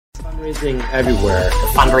Fundraising everywhere.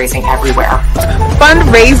 Fundraising everywhere.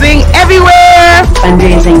 Fundraising everywhere.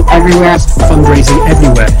 Fundraising everywhere. Fundraising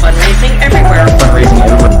everywhere. Fundraising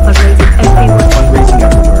everywhere. Fundraising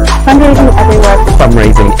everywhere. Fundraising everywhere.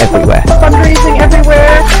 Fundraising everywhere. Fundraising everywhere.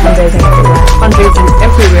 Fundraising everywhere.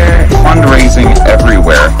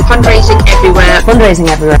 Fundraising everywhere. Fundraising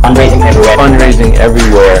everywhere. Fundraising everywhere. Fundraising everywhere. Fundraising everywhere. Fundraising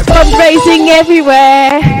everywhere. Fundraising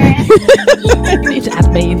everywhere. You need to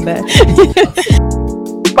add me in there.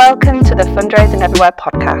 Welcome to the Fundraising Everywhere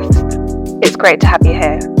podcast. It's great to have you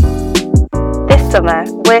here. This summer,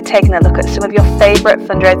 we're taking a look at some of your favourite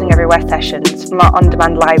Fundraising Everywhere sessions from our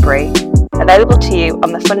on-demand library, available to you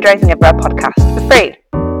on the Fundraising Everywhere podcast for free.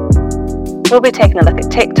 We'll be taking a look at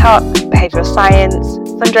TikTok, behavioural science,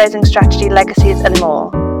 fundraising strategy, legacies and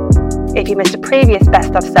more. If you missed a previous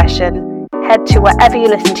best of session, head to wherever you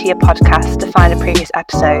listen to your podcast to find a previous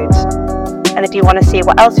episode. And if you want to see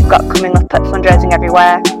what else we've got coming up at Fundraising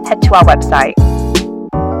Everywhere, head to our website.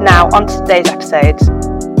 Now, on to today's episode.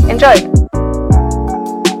 Enjoy!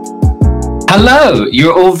 Hello,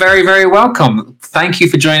 you're all very, very welcome. Thank you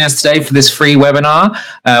for joining us today for this free webinar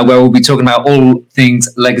where we'll be talking about all things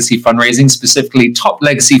legacy fundraising, specifically top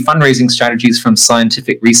legacy fundraising strategies from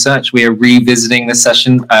scientific research. We are revisiting this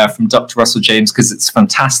session from Dr. Russell James because it's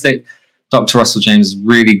fantastic. Dr. Russell James is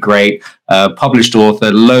really great, published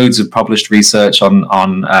author, loads of published research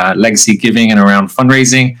on legacy giving and around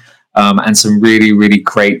fundraising, and some really, really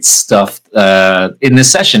great stuff in this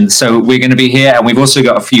session. So we're going to be here, and we've also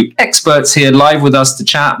got a few experts here live with us to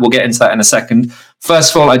chat. We'll get into that in a second.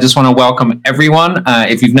 First of all, I just want to welcome everyone.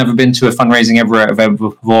 If you've never been to a Fundraising Everywhere event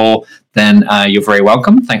before, then you're very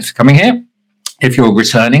welcome. Thanks for coming here. If you're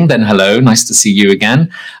returning, then hello, nice to see you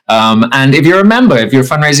again. And if you're a member, if you're a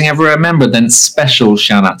Fundraising Everywhere member, then special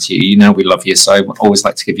shout out to you. You know we love you, so I always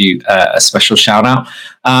like to give you a special shout out.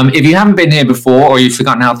 If you haven't been here before or you've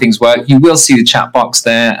forgotten how things work, you will see the chat box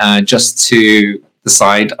there just to the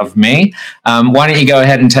side of me. Why don't you go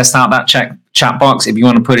ahead and test out that chat box? If you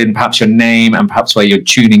want to put in perhaps your name and perhaps where you're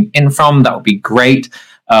tuning in from, that would be great.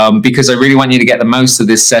 Because I really want you to get the most of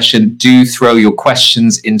this session. Do throw your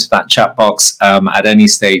questions into that chat box at any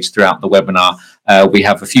stage throughout the webinar. We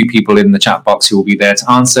have a few people in the chat box who will be there to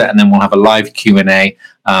answer, and then we'll have a live Q&A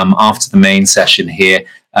after the main session here,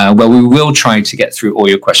 where we will try to get through all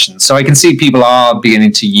your questions. So I can see people are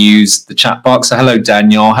beginning to use the chat box. So hello,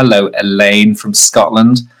 Daniel. Hello, Elaine from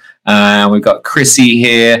Scotland. We've got Chrissy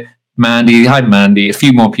here. Mandy, hi Mandy, a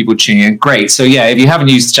few more people tuning in. Great. So yeah, if you haven't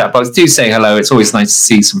used the chat box, do say hello. It's always nice to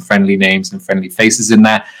see some friendly names and friendly faces in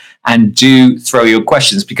there. And do throw your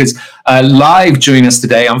questions, because live joining us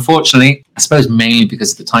today, unfortunately, I suppose mainly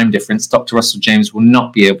because of the time difference, Dr. Russell James will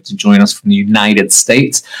not be able to join us from the United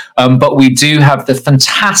States. But we do have the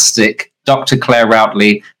fantastic Dr. Claire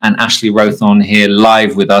Routley and Ashley Rowthorne here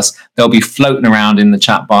live with us. They'll be floating around in the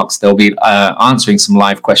chat box. They'll be answering some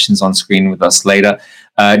live questions on screen with us later.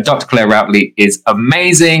 Dr. Claire Routley is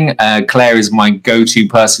amazing. Claire is my go-to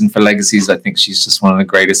person for legacies. I think she's just one of the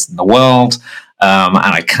greatest in the world. And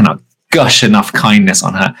I cannot gush enough kindness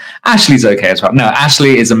on her. Ashley's okay as well. No,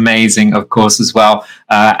 Ashley is amazing, of course, as well.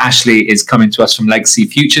 Ashley is coming to us from Legacy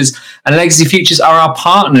Futures. And Legacy Futures are our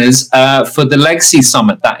partners for the Legacy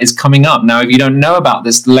Summit that is coming up. Now, if you don't know about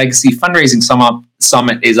this, the Legacy Fundraising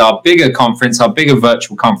Summit is our bigger conference, our bigger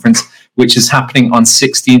virtual conference, which is happening on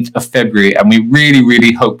 16th of February. And we really,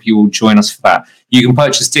 really hope you will join us for that. You can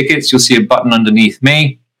purchase tickets. You'll see a button underneath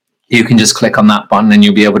me. You can just click on that button and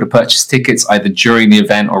you'll be able to purchase tickets either during the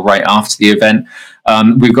event or right after the event.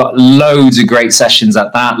 We've got loads of great sessions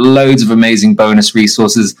at that, loads of amazing bonus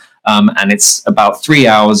resources. And it's about 3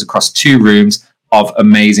 hours across 2 rooms of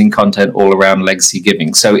amazing content all around legacy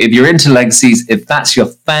giving. So if you're into legacies, if that's your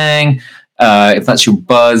thing, if that's your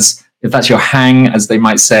buzz, if that's your hang, as they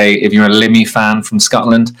might say, if you're a Limmy fan from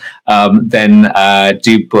Scotland, then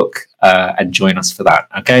do book and join us for that,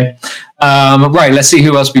 okay? Right, let's see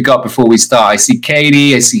who else we got before we start. I see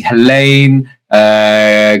Katie, I see Helene,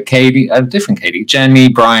 Katie, different Katie, Jenny,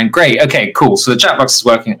 Brian. Great. Okay, cool. So the chat box is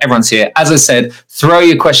working. Everyone's here. As I said, throw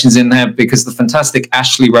your questions in there because the fantastic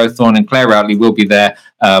Ashley Rowthorne and Claire Routley will be there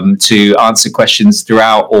to answer questions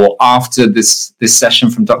throughout or after this session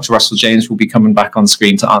from Dr. Russell James. Will be coming back on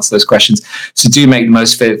screen to answer those questions. So do make the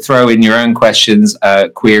most of it. Throw in your own questions,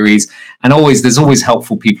 queries, and there's always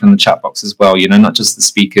helpful people in the chat box as well. You know, not just the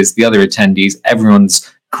speakers, the other attendees. Everyone's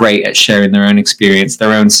great at sharing their own experience,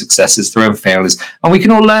 their own successes, their own failures, and we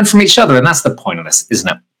can all learn from each other. And that's the point of this, isn't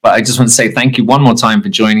it? But I just want to say thank you one more time for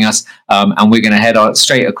joining us. And we're going to head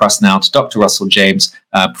straight across now to Dr. Russell James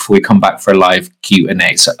before we come back for a live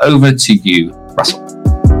Q&A. So over to you, Russell.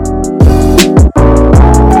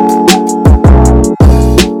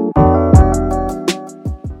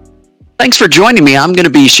 Thanks for joining me. I'm going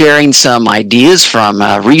to be sharing some ideas from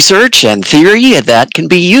research and theory that can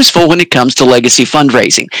be useful when it comes to legacy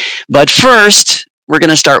fundraising. But first, we're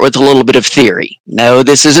going to start with a little bit of theory. No,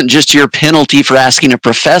 this isn't just your penalty for asking a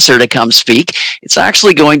professor to come speak. It's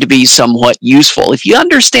actually going to be somewhat useful. If you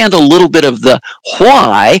understand a little bit of the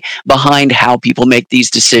why behind how people make these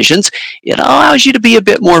decisions, it allows you to be a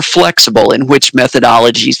bit more flexible in which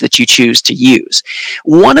methodologies that you choose to use.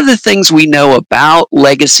 One of the things we know about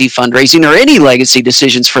legacy fundraising, or any legacy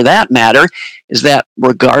decisions for that matter, is that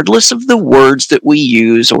regardless of the words that we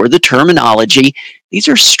use or the terminology, these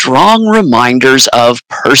are strong reminders of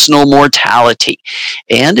personal mortality.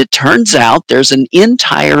 And it turns out there's an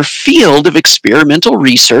entire field of experimental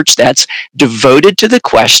research that's devoted to the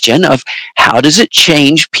question of how does it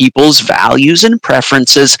change people's values and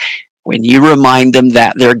preferences when you remind them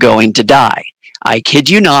that they're going to die. I kid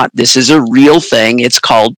you not, this is a real thing. It's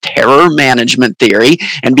called terror management theory.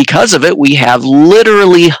 And because of it, we have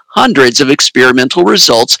literally hundreds of experimental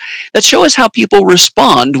results that show us how people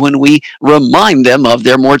respond when we remind them of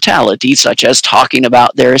their mortality, such as talking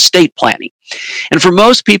about their estate planning. And for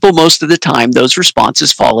most people, most of the time, those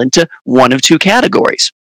responses fall into one of two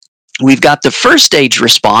categories. We've got the first stage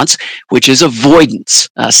response, which is avoidance,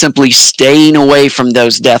 simply staying away from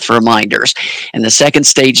those death reminders. And the second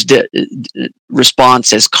stage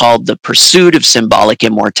response is called the pursuit of symbolic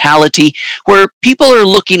immortality, where people are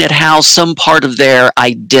looking at how some part of their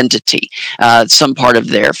identity, some part of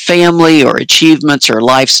their family or achievements or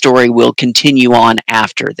life story will continue on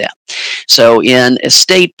after them. So in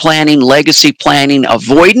estate planning, legacy planning,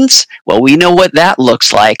 avoidance, well, we know what that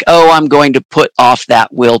looks like. Oh, I'm going to put off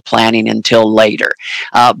that will planning until later.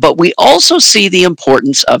 But we also see the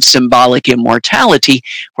importance of symbolic immortality,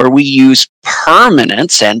 where we use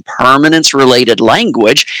permanence and permanence-related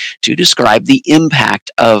language to describe the impact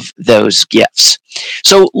of those gifts.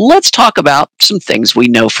 So let's talk about some things we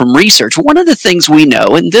know from research. One of the things we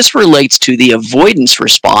know, and this relates to the avoidance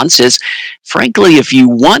response, is, frankly, if you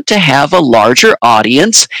want to have a larger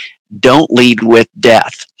audience, don't lead with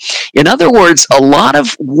death. In other words, a lot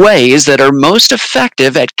of ways that are most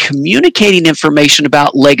effective at communicating information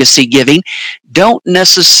about legacy giving don't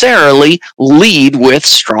necessarily lead with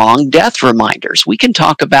strong death reminders. We can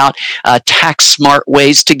talk about tax smart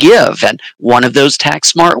ways to give, and one of those tax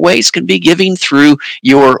smart ways can be giving through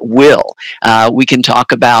your will. We can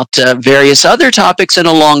talk about various other topics, and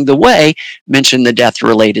along the way, mention the death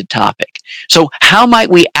related topic. So how might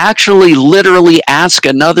we actually literally ask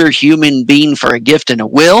another human being for a gift and a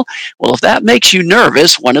will? Well, if that makes you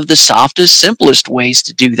nervous, one of the softest, simplest ways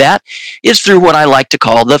to do that is through what I like to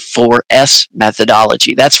call the 4S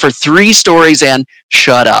methodology. That's for 3 stories and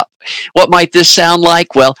shut up. What might this sound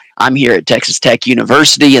like? Well, I'm here at Texas Tech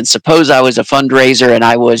University, and suppose I was a fundraiser and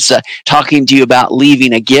I was talking to you about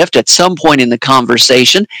leaving a gift. At some point in the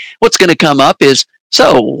conversation, what's going to come up is,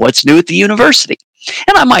 so what's new at the university?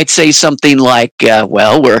 And I might say something like,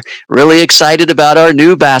 well, we're really excited about our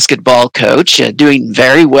new basketball coach doing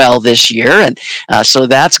very well this year. And so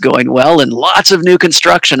that's going well, and lots of new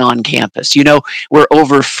construction on campus. You know, we're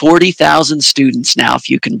over 40,000 students now, if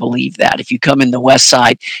you can believe that. If you come in the west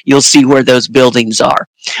side, you'll see where those buildings are.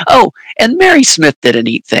 Oh, and Mary Smith did a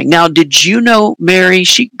neat thing. Now, did you know Mary?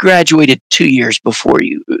 She graduated 2 years before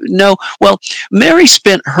you. No? Well, Mary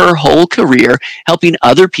spent her whole career helping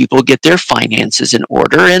other people get their finances in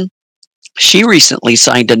order, and she recently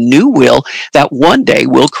signed a new will that one day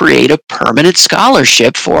will create a permanent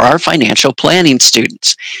scholarship for our financial planning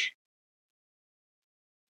students.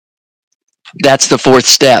 That's the 4th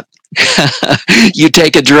step. You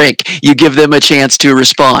take a drink, you give them a chance to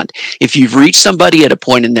respond. If you've reached somebody at a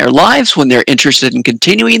point in their lives when they're interested in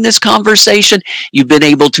continuing this conversation, you've been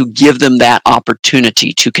able to give them that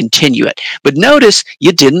opportunity to continue it. But notice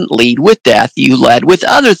you didn't lead with death, you led with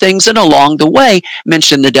other things, and along the way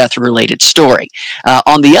mentioned the death-related story.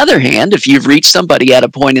 On the other hand, if you've reached somebody at a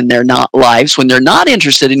point in their lives when they're not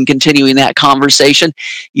interested in continuing that conversation,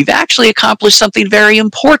 you've actually accomplished something very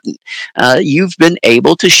important. You've been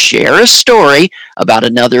able to share a story about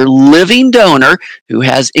another living donor who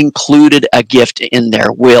has included a gift in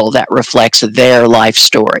their will that reflects their life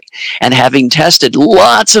story. And having tested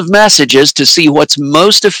lots of messages to see what's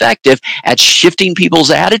most effective at shifting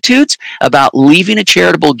people's attitudes about leaving a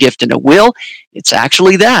charitable gift in a will, it's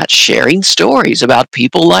actually that, sharing stories about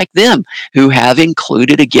people like them who have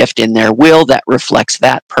included a gift in their will that reflects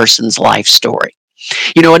that person's life story.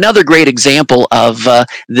 Another great example of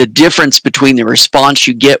the difference between the response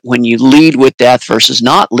you get when you lead with death versus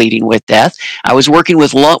not leading with death. I was working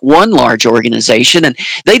with one large organization, and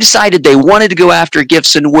they decided they wanted to go after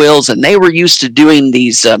gifts and wills, and they were used to doing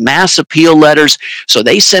these mass appeal letters. So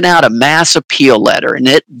they sent out a mass appeal letter, and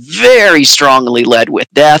it very strongly led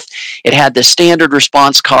with death. It had the standard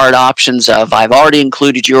response card options of, I've already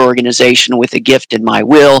included your organization with a gift in my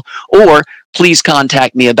will, or please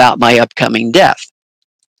contact me about my upcoming death.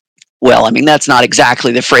 Well, that's not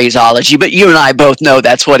exactly the phraseology, but you and I both know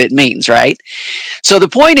that's what it means, right? So the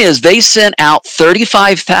point is, they sent out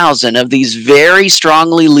 35,000 of these very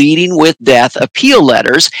strongly leading with death appeal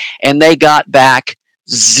letters, and they got back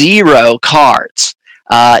 0 cards.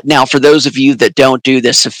 Now, for those of you that don't do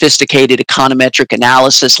this sophisticated econometric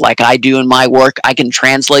analysis like I do in my work, I can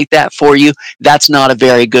translate that for you. That's not a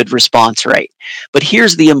very good response rate. But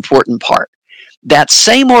here's the important part. That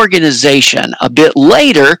same organization a bit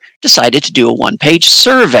later decided to do a one-page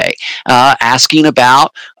survey asking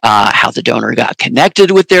about how the donor got connected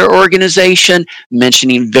with their organization,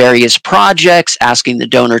 mentioning various projects, asking the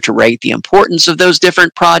donor to rate the importance of those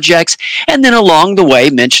different projects, and then along the way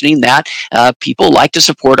mentioning that people like to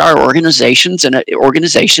support our organization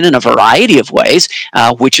in a variety of ways.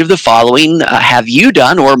 Which of the following have you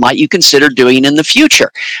done or might you consider doing in the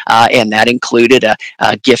future? And that included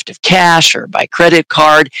a gift of cash or by credit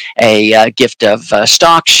card, a gift of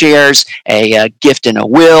stock shares, a gift in a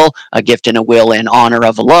will in honor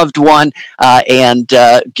of a loved one, and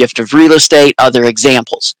gift of real estate, other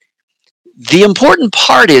examples. The important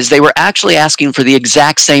part is they were actually asking for the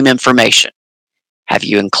exact same information. Have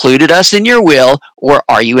you included us in your will, or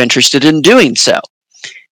are you interested in doing so?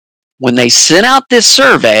 When they sent out this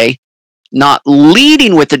survey, not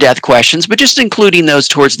leading with the death questions, but just including those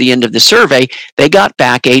towards the end of the survey, they got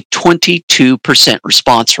back a 22%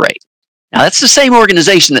 response rate. Now, that's the same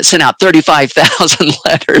organization that sent out 35,000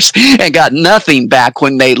 letters and got nothing back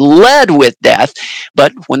when they led with death.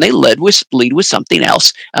 But when they lead with something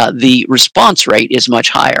else, the response rate is much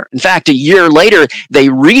higher. In fact, a year later, they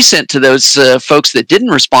resent to those folks that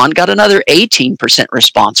didn't respond, got another 18%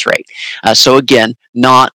 response rate. So again,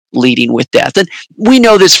 not leading with death. And we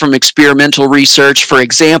know this from experimental research. For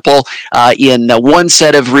example, in one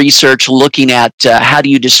set of research looking at how do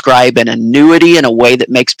you describe an annuity in a way that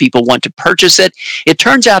makes people want to purchase it, it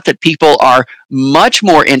turns out that people are much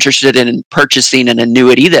more interested in purchasing an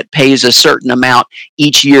annuity that pays a certain amount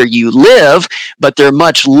each year you live, but they're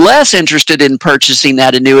much less interested in purchasing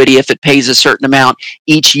that annuity if it pays a certain amount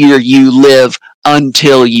each year you live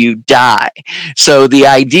until you die. So the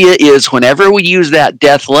idea is whenever we use that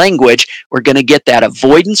death language, we're going to get that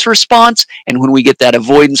avoidance response. And when we get that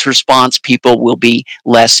avoidance response, people will be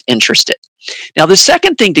less interested. Now, the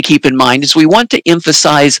second thing to keep in mind is we want to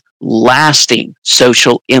emphasize lasting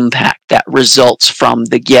social impact that results from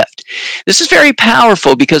the gift. This is very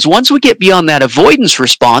powerful because once we get beyond that avoidance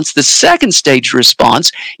response, the second stage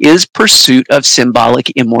response is pursuit of symbolic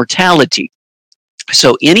immortality.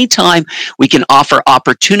 So anytime we can offer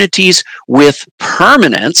opportunities with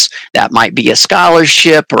permanence, that might be a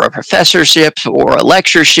scholarship or a professorship or a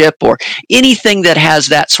lectureship or anything that has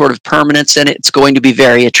that sort of permanence in it, it's going to be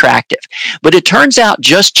very attractive. But it turns out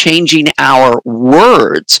just changing our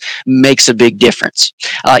words makes a big difference.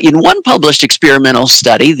 In one published experimental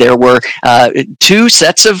study, there were two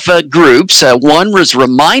sets of groups. One was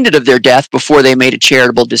reminded of their death before they made a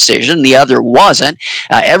charitable decision. The other wasn't.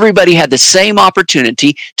 Everybody had the same opportunity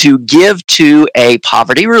to give to a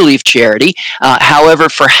poverty relief charity. However,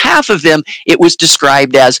 for half of them, it was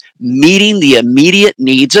described as meeting the immediate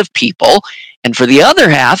needs of people. And for the other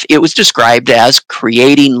half, it was described as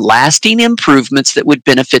creating lasting improvements that would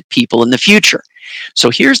benefit people in the future.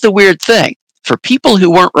 So here's the weird thing. For people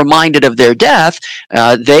who weren't reminded of their death,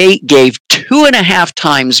 they gave 2.5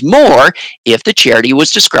 times more if the charity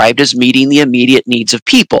was described as meeting the immediate needs of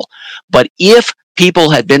people. But if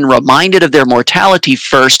people had been reminded of their mortality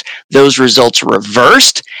first, those results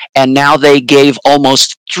reversed, and now they gave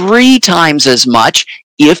almost 3 times as much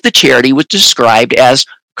if the charity was described as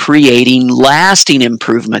creating lasting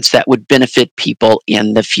improvements that would benefit people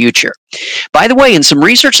in the future. By the way, in some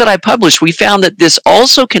research that I published, we found that this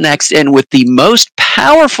also connects in with the most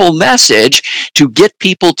powerful message to get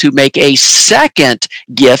people to make a second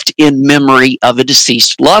gift in memory of a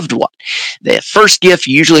deceased loved one. The first gift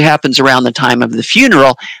usually happens around the time of the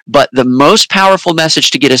funeral, but the most powerful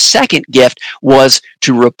message to get a second gift was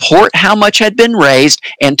to report how much had been raised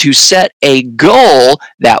and to set a goal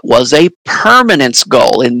that was a permanence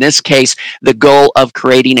goal. In this case, the goal of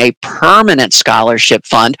creating a permanent scholarship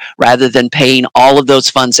fund rather rather than paying all of those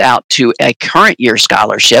funds out to a current year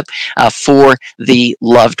scholarship for the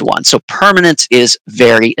loved one. So permanence is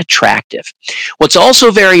very attractive. What's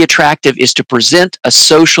also very attractive is to present a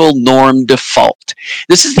social norm default.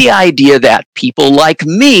 This is the idea that people like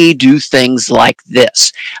me do things like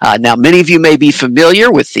this. Now, many of you may be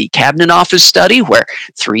familiar with the Cabinet Office study where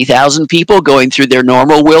 3,000 people going through their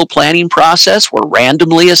normal will planning process were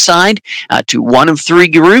randomly assigned to one of three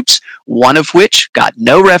groups, one of which got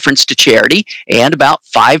no reference to charity, and about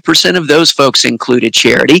 5% of those folks included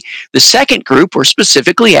charity. The second group were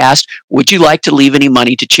specifically asked, would you like to leave any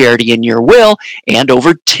money to charity in your will? And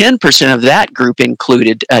over 10% of that group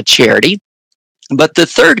included charity. But the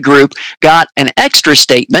third group got an extra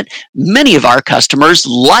statement. Many of our customers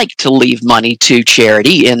like to leave money to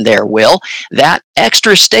charity in their will. That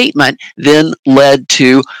extra statement then led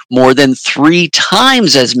to more than 3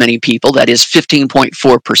 times as many people, that is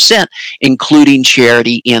 15.4%, including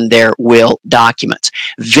charity in their will documents.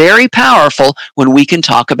 Very powerful when we can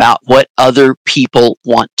talk about what other people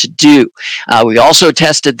want to do. We also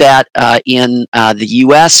tested that in the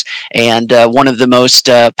US, and one of the most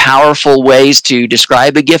powerful ways to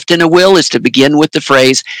describe a gift in a will is to begin with the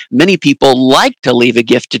phrase, many people like to leave a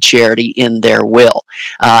gift to charity in their will.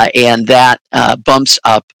 And that bumps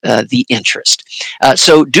up the interest.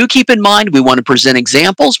 So do keep in mind, we want to present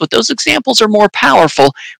examples, but those examples are more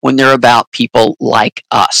powerful when they're about people like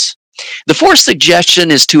us. The fourth suggestion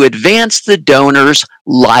is to advance the donor's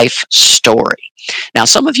life story. Now,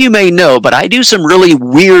 some of you may know, but I do some really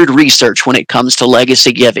weird research when it comes to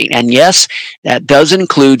legacy giving. And yes, that does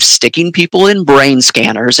include sticking people in brain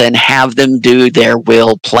scanners and have them do their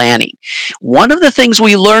will planning. One of the things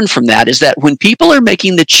we learn from that is that when people are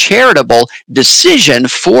making the charitable decision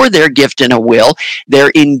for their gift in a will,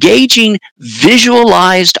 they're engaging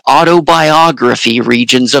visualized autobiography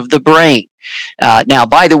regions of the brain. Now,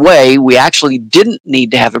 by the way, we actually didn't need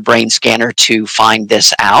to have a brain scanner to find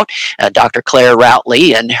this out. Dr. Claire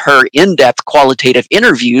Routley, in her in-depth qualitative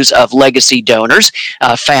interviews of legacy donors,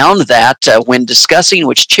 found that when discussing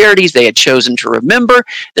which charities they had chosen to remember,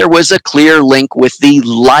 there was a clear link with the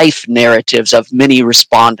life narratives of many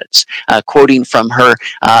respondents, quoting from her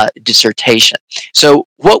dissertation. So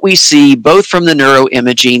what we see both from the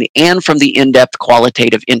neuroimaging and from the in-depth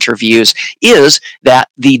qualitative interviews is that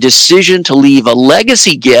the decision to leave a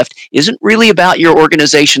legacy gift isn't really about your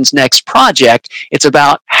organization's next project. It's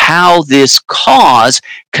about how this cause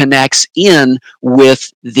connects in with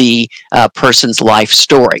the person's life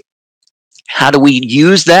story. How do we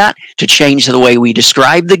use that to change the way we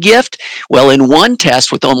describe the gift? Well, in one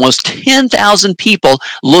test with almost 10,000 people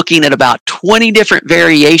looking at about 20 different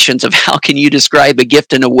variations of how can you describe a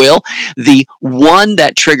gift in a will, the one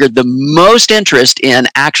that triggered the most interest in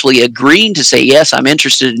actually agreeing to say, yes, I'm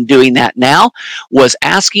interested in doing that now, was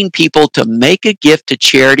asking people to make a gift to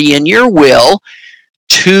charity in your will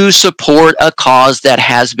to support a cause that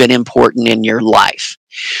has been important in your life.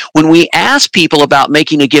 When we ask people about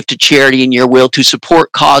making a gift to charity in your will to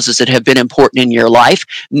support causes that have been important in your life,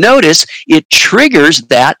 notice it triggers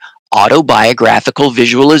that autobiographical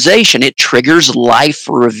visualization. It triggers life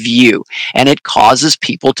review, and it causes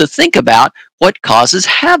people to think about what causes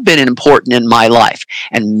have been important in my life.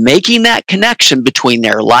 And making that connection between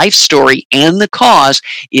their life story and the cause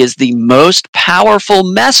is the most powerful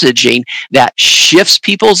messaging that shifts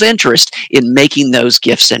people's interest in making those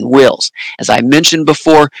gifts and wills. As I mentioned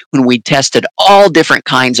before, when we tested all different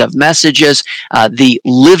kinds of messages, the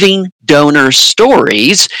living donor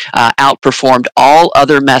stories outperformed all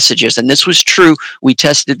other messages. And this was true. We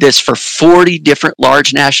tested this for 40 different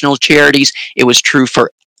large national charities. It was true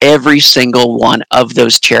for every single one of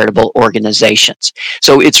those charitable organizations.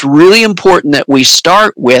 So it's really important that we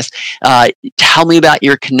start with, tell me about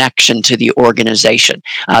your connection to the organization.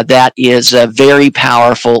 That is very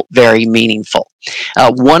powerful, very meaningful.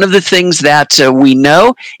 One of the things that we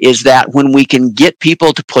know is that when we can get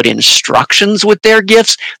people to put instructions with their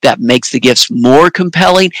gifts, that makes the gifts more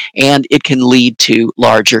compelling, and it can lead to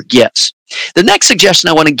larger gifts. The next suggestion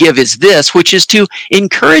I want to give is this, which is to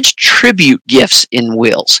encourage tribute gifts in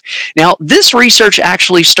wills. Now, this research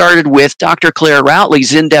actually started with Dr. Claire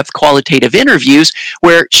Routley's in-depth qualitative interviews,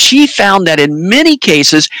 where she found that in many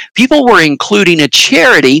cases, people were including a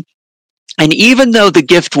charity. And even though the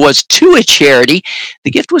gift was to a charity,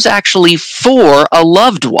 the gift was actually for a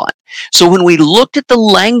loved one. So when we looked at the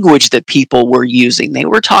language that people were using, they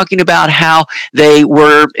were talking about how they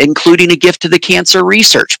were including a gift to the cancer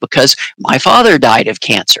research because my father died of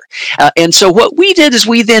cancer. And so what we did is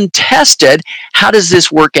we then tested how does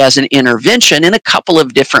this work as an intervention in a couple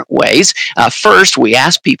of different ways. First, we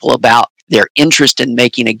asked people about their interest in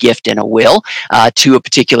making a gift in a will to a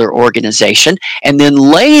particular organization. And then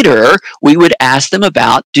later, we would ask them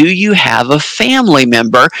about, do you have a family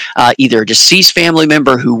member, either a deceased family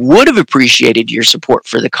member who would have appreciated your support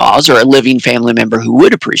for the cause, or a living family member who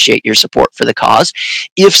would appreciate your support for the cause?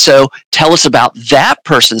 If so, tell us about that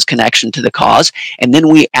person's connection to the cause. And then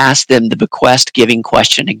we ask them the bequest giving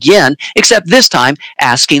question again, except this time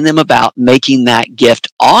asking them about making that gift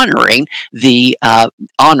honoring the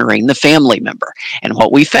family member. And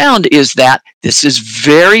what we found is that this is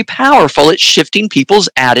very powerful at shifting people's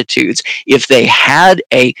attitudes. If they had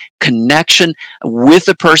a connection with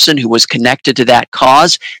a person who was connected to that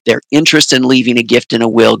cause, their interest in leaving a gift in a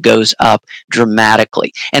will goes up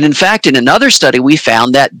dramatically. And in fact, in another study, we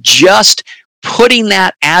found that just putting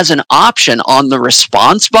that as an option on the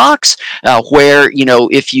response box, where,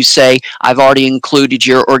 if you say, I've already included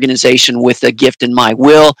your organization with a gift in my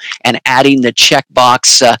will, and adding the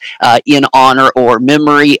checkbox in honor or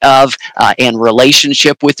memory of and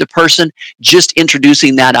relationship with the person, just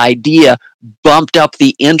introducing that idea bumped up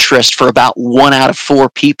the interest for about 1 out of 4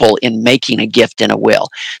 people in making a gift in a will.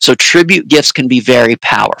 So tribute gifts can be very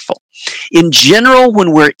powerful. In general,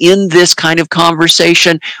 when we're in this kind of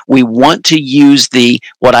conversation, we want to use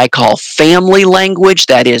what I call family language,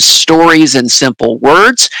 that is stories and simple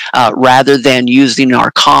words, rather than using our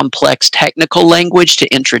complex technical language to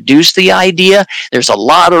introduce the idea. There's a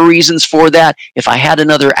lot of reasons for that. If I had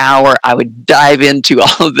another hour, I would dive into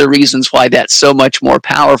all of the reasons why that's so much more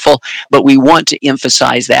powerful, but we want to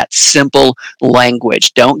emphasize that simple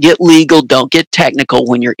language. Don't get legal, don't get technical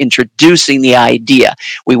when you're introducing the idea.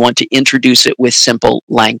 We want to introduce it with simple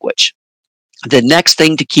language. The next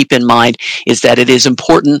thing to keep in mind is that it is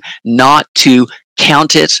important not to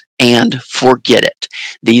count it and forget it.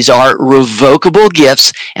 These are revocable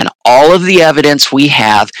gifts, and all of the evidence we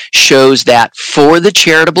have shows that for the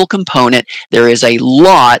charitable component, there is a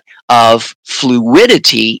lot of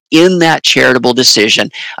fluidity in that charitable decision,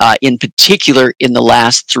 in particular in the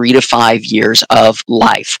last 3 to 5 years of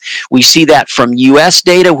life. We see that from US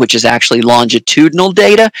data, which is actually longitudinal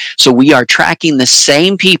data. So we are tracking the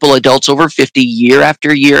same people, adults over 50, year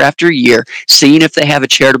after year after year, seeing if they have a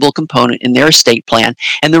charitable component in their estate plan.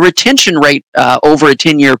 And the retention rate over a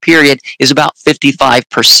 10-year period is about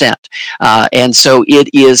 55%. And so it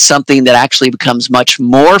is something that actually becomes much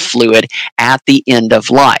more fluid at the end of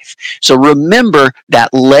life. So remember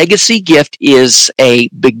that legacy gift is a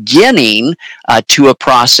beginning to a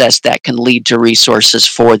process that can lead to resources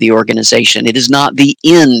for the organization. It is not the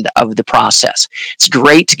end of the process. It's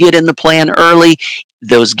great to get in the plan early.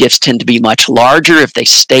 Those gifts tend to be much larger if they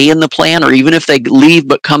stay in the plan, or even if they leave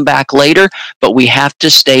but come back later, but we have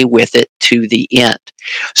to stay with it to the end.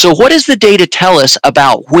 So what does the data tell us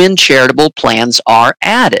about when charitable plans are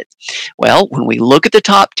added? Well, when we look at the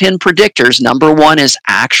top 10 predictors, number 1 is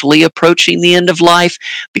actually approaching the end of life.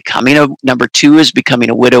 Number 2 is becoming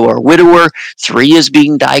a widow or widower. 3 is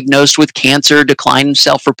being diagnosed with cancer, decline in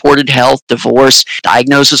self-reported health, divorce,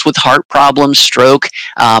 diagnosis with heart problems, stroke,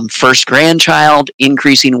 first grandchild,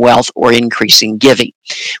 increasing wealth, or increasing giving.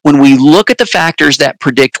 When we look at the factors that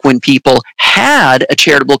predict when people had a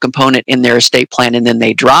charitable component in their estate plan and then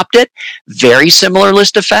they dropped it, very similar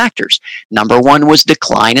list of factors. Number 1 was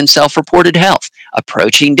decline in self-reported health,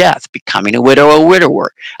 approaching death, becoming a widow or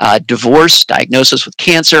widower, divorce, diagnosis with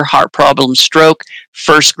cancer, heart problems, stroke,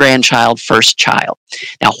 first grandchild, first child.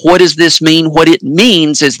 Now, what does this mean? What it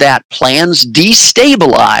means is that plans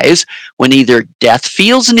destabilize when either death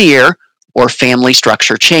feels near or family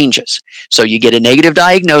structure changes. So you get a negative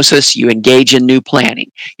diagnosis, you engage in new planning.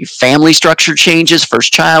 Your family structure changes,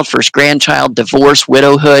 first child, first grandchild, divorce,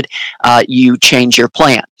 widowhood, you change your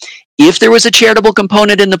plan. If there was a charitable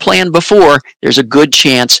component in the plan before, there's a good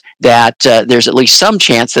chance that there's at least some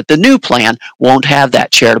chance that the new plan won't have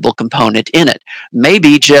that charitable component in it.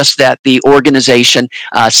 Maybe just that the organization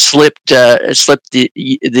slipped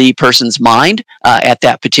the person's mind at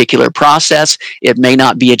that particular process. It may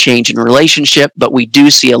not be a change in relationship, but we do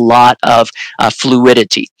see a lot of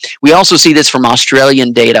fluidity. We also see this from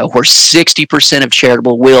Australian data, where 60% of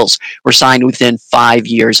charitable wills were signed within 5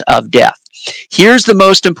 years of death. Here's the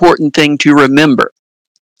most important thing to remember.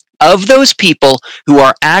 Of those people who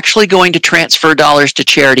are actually going to transfer dollars to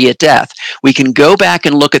charity at death, we can go back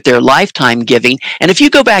and look at their lifetime giving. And if you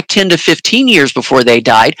go back 10 to 15 years before they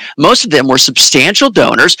died, most of them were substantial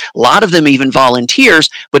donors, a lot of them even volunteers,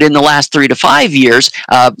 but in the last 3 to 5 years,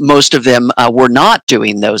 most of them were not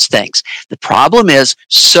doing those things. The problem is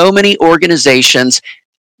so many organizations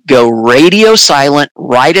go radio silent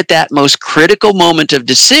right at that most critical moment of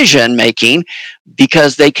decision making,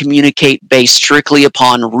 because they communicate based strictly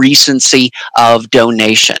upon recency of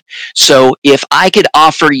donation. So if I could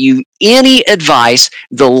offer you any advice,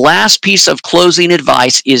 the last piece of closing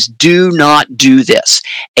advice is do not do this.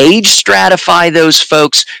 Age stratify those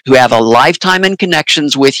folks who have a lifetime in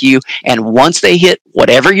connections with you, and once they hit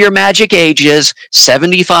whatever your magic age is,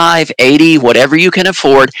 75, 80, whatever you can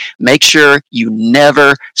afford, make sure you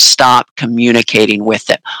never stop communicating with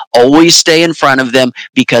them. Always stay in front of them,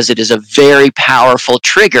 because it is a very powerful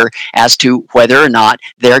trigger as to whether or not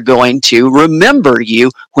they're going to remember you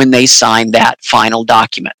when they sign that final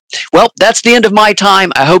document. Well, that's the end of my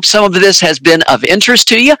time. I hope some of this has been of interest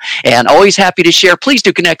to you, and always happy to share. Please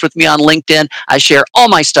do connect with me on LinkedIn. I share all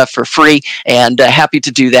my stuff for free, and happy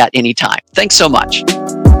to do that anytime. Thanks so much.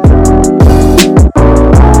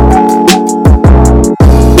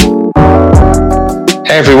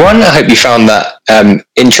 Hey everyone, I hope you found that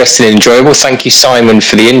interesting and enjoyable. Thank you, Simon,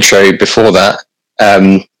 for the intro before that.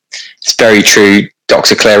 It's very true.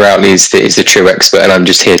 Dr. Claire Outley is the true expert, and I'm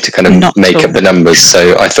just here to kind of make up the numbers.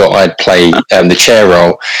 So I thought I'd play the chair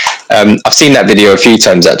role. I've seen that video a few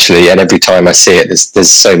times actually, and every time I see it,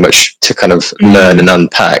 there's so much to kind of learn and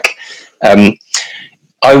unpack.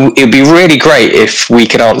 It'd be really great if we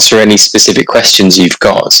could answer any specific questions you've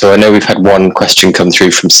got. So I know we've had one question come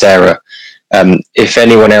through from Sarah. If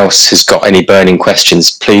anyone else has got any burning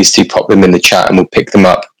questions, please do pop them in the chat and we'll pick them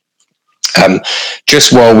up.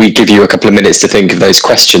 Just while we give you a couple of minutes to think of those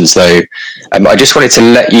questions though, I just wanted to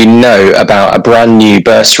let you know about a brand new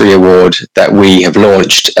bursary award that we have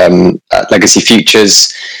launched at Legacy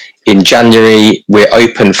Futures in January. We're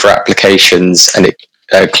open for applications, and it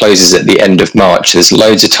closes at the end of March. There's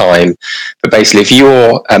loads of time, but basically if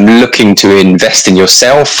you're looking to invest in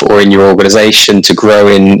yourself or in your organization to grow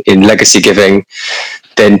in legacy giving,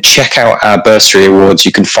 then check out our bursary awards.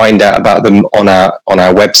 You can find out about them on our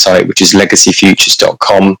website, which is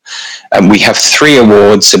legacyfutures.com. We have 3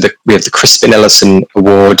 awards. So we have the Crispin Ellison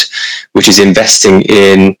Award, which is investing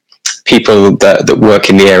in people that work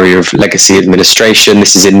in the area of legacy administration.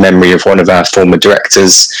 This is in memory of one of our former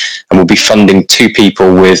directors, and we'll be funding 2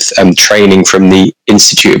 people with training from the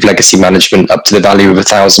Institute of Legacy Management up to the value of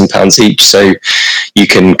 £1,000 each. So you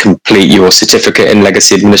can complete your certificate in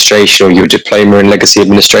legacy administration or your diploma in legacy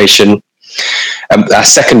administration. Our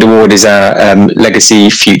second award is our Legacy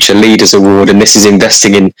Future Leaders Award, and this is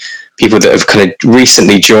investing in people that have kind of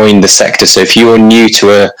recently joined the sector. So if you're new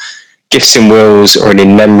to a gifts and wills or an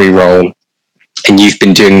in-memory role, and you've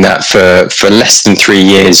been doing that for less than 3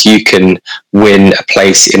 years, you can win a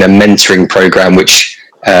place in a mentoring program, which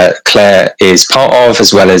Claire is part of,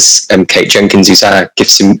 as well as Kate Jenkins, who's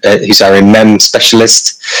our in-mem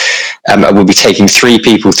specialist. And we'll be taking 3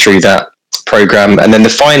 people through that program. And then the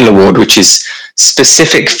final award, which is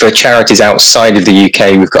specific for charities outside of the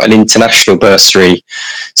UK, we've got an international bursary.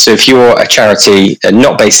 So if you're a charity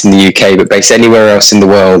not based in the UK but based anywhere else in the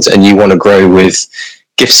world, and you want to grow with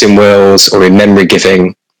gifts and wills or in memory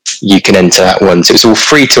giving, you can enter that one. So it's all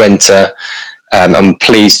free to enter. I'm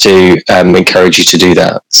pleased to encourage you to do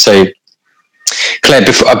that. So Claire,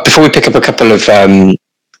 before we pick up a couple of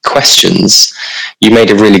questions, you made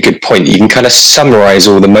a really good point. You can kind of summarize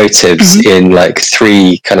all the motives in like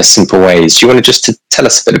 3 kind of simple ways. Do you want to just tell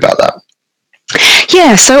us a bit about that?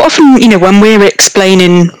 Yeah, so often, when we're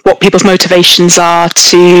explaining what people's motivations are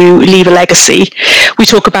to leave a legacy, we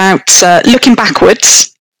talk about looking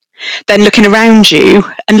backwards, then looking around you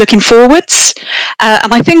and looking forwards.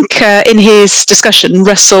 And I think in his discussion,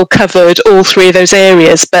 Russell covered all 3 of those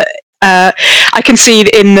areas, but I can see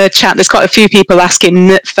in the chat there's quite a few people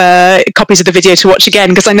asking for copies of the video to watch again,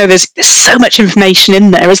 because I know there's so much information in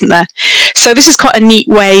there, isn't there? So this is quite a neat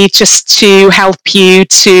way just to help you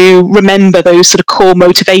to remember those sort of core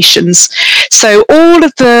motivations. So all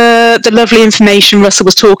of the lovely information Russell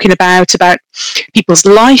was talking about people's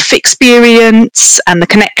life experience and the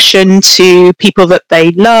connection to people that they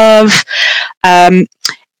love,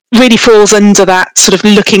 really falls under that sort of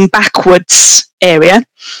looking backwards area.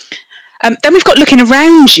 Then we've got looking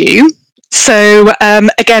around you. So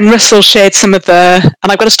again, Russell shared some of and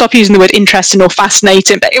I've got to stop using the word interesting or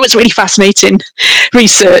fascinating, but it was really fascinating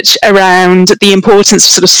research around the importance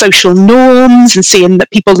of sort of social norms and seeing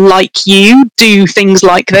that people like you do things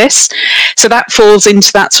like this. So that falls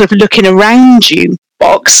into that sort of looking around you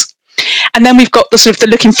box. And then we've got the sort of the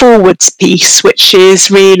looking forwards piece, which is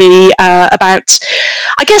really about,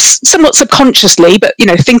 I guess, somewhat subconsciously, but, you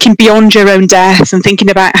know, thinking beyond your own death and thinking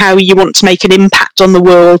about how you want to make an impact on the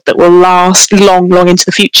world that will last long, long into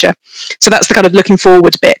the future. So that's the kind of looking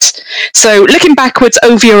forward bit. So looking backwards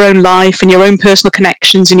over your own life and your own personal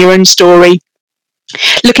connections and your own story,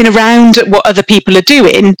 looking around at what other people are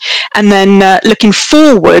doing, and then looking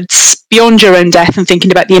forwards beyond your own death and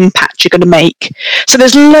thinking about the impact you're going to make. So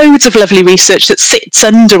there's loads of lovely research that sits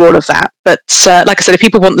under all of that. But like I said, if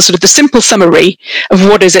people want the sort of the simple summary of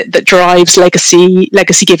what is it that drives legacy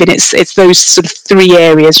giving, it's those sort of three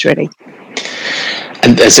areas really.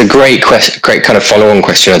 And there's a great kind of follow-on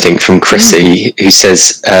question, I think, from Chrissy, who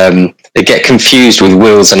says they get confused with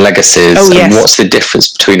wills and legacies. Oh, yes. And what's the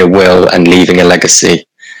difference between a will and leaving a legacy?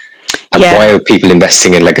 And why are people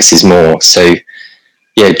investing in legacies more? So,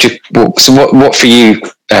 yeah, so what for you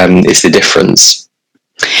is the difference?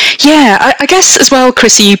 Yeah, I guess as well,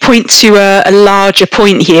 Chrissy, you point to a larger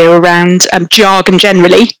point here around jargon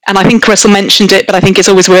generally, and I think Russell mentioned it, but I think it's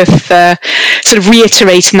always worth sort of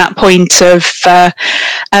reiterating that point of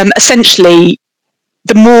essentially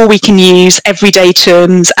the more we can use everyday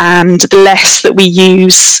terms and the less that we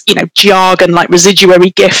use, you know, jargon like residuary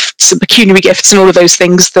gifts and pecuniary gifts and all of those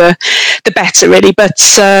things, the better really. But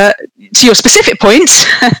to your specific point,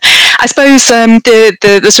 I suppose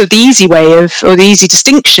the sort of the easy way of, or the easy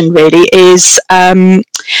distinction really is a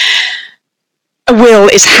will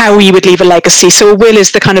is how you would leave a legacy. So a will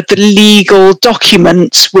is the kind of the legal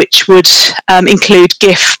document which would include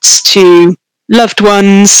gifts to loved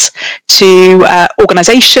ones, to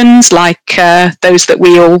organisations like those that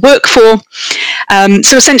we all work for.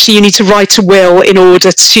 So essentially you need to write a will in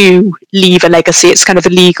order to leave a legacy. It's kind of a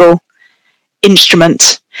legal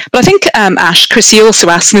instrument. But I think, Ash, Chrissy also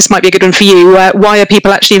asked, and this might be a good one for you, why are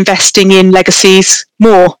people actually investing in legacies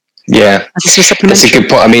more? Yeah, that's a good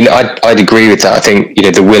point. I mean, I'd agree with that. I think, you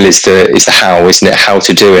know, the will is the how, isn't it? How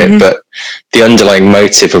to do it, but the underlying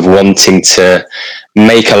motive of wanting to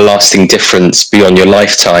make a lasting difference beyond your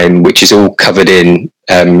lifetime, which is all covered in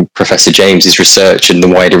Professor James's research and the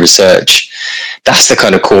wider research. That's the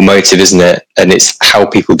kind of core motive, isn't it? And it's how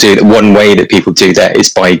people do that. One way that people do that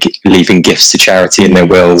is by leaving gifts to charity in their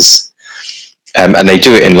wills, and they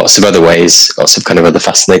do it in lots of other ways, lots of kind of other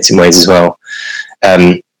fascinating ways as well.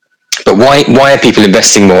 But why are people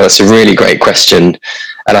investing more? That's a really great question,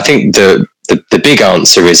 and I think the big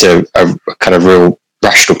answer is a kind of real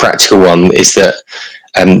rational, practical one. Is that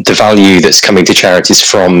the value that's coming to charities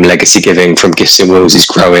from legacy giving, from gifts and wills, is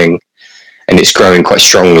growing, and it's growing quite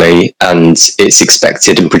strongly, and it's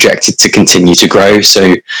expected and projected to continue to grow.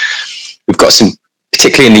 So we've got some,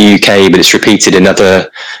 particularly in the UK, but it's repeated in other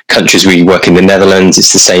countries. We work in the Netherlands.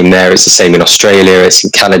 It's the same there. It's the same in Australia. It's in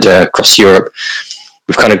Canada, across Europe.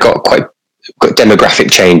 We've kind of got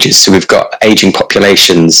demographic changes. So we've got aging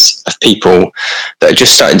populations of people that are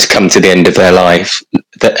just starting to come to the end of their lives,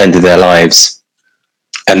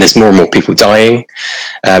 and there's more and more people dying.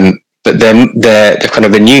 But they're kind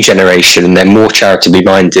of a new generation, and they're more charitably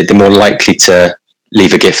minded. They're more likely to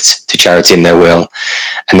leave a gift to charity in their will,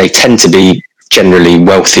 and they tend to be generally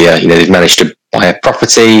wealthier. You know, they've managed to buy a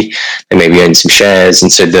property, they maybe own some shares, and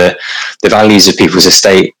so the values of people's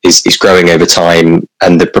estate is growing over time,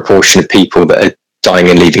 and the proportion of people that are dying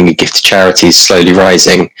and leaving a gift to charity is slowly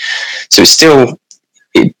rising. So it's still,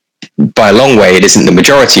 by a long way, it isn't the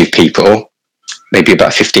majority of people. Maybe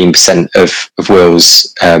about 15% of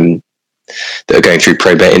wills that are going through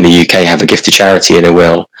probate in the UK have a gift to charity in a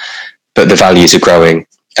will, but the values are growing.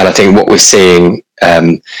 And I think what we're seeing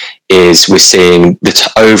is we're seeing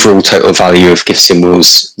the overall total value of gifts and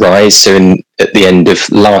wills rise. So at the end of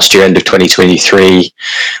last year, end of 2023,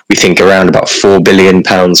 we think around about £4 billion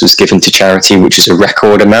was given to charity, which is a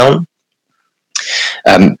record amount.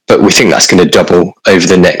 But we think that's going to double over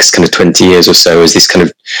the next kind of 20 years or so as this kind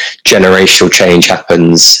of generational change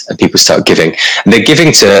happens and people start giving. And they're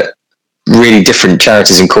giving to really different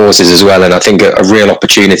charities and causes as well. And I think a real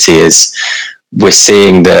opportunity is we're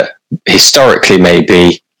seeing that historically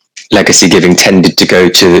maybe legacy giving tended to go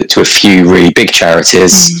to a few really big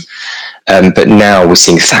charities. But now we're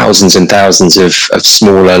seeing thousands and thousands of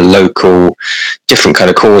smaller, local, different kind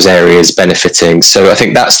of cause areas benefiting. So I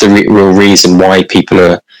think that's the real reason why people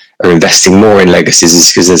are investing more in legacies, is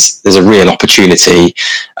because there's a real opportunity.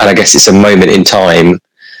 And I guess it's a moment in time,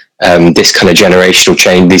 this kind of generational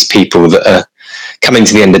change, these people that are coming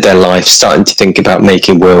to the end of their life, starting to think about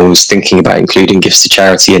making wills, thinking about including gifts to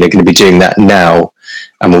charity, and are going to be doing that now.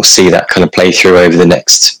 And we'll see that kind of play through over the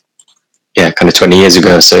next, kind of 20 years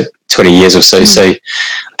or so. So I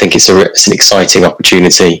think it's an exciting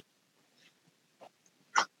opportunity.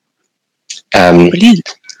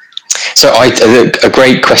 Brilliant. So a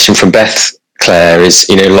great question from Beth Claire is,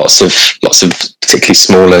 lots of particularly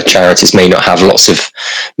smaller charities may not have lots of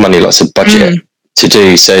money, lots of budget to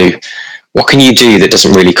do. So what can you do that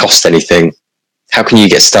doesn't really cost anything? How can you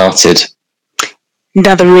get started?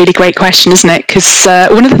 Another really great question, isn't it? Because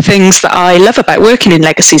one of the things that I love about working in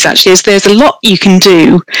legacies actually is there's a lot you can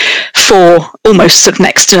do for almost sort of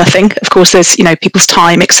next to nothing. Of course, there's people's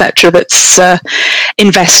time, etc., that's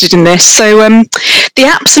invested in this. So the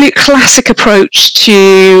absolute classic approach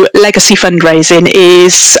to legacy fundraising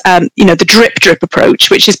is the drip approach,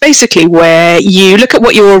 which is basically where you look at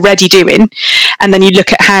what you're already doing, and then you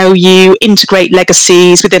look at how you integrate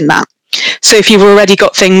legacies within that. So if you've already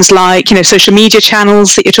got things like, social media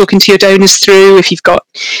channels that you're talking to your donors through, if you've got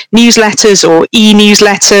newsletters or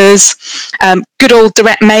e-newsletters, good old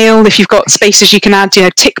direct mail, if you've got spaces you can add,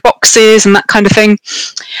 tick boxes and that kind of thing.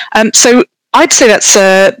 So I'd say that's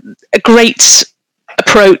a great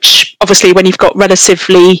approach, obviously, when you've got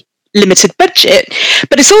relatively limited budget,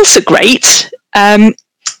 but it's also great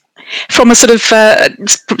from a sort of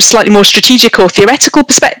slightly more strategic or theoretical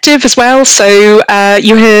perspective as well. So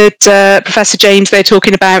you heard Professor James there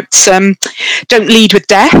talking about don't lead with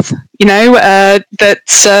death,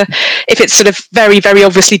 that if it's sort of very, very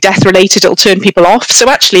obviously death related, it'll turn people off. So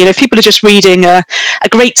actually, if people are just reading a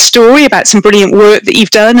great story about some brilliant work that you've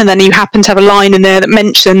done, and then you happen to have a line in there that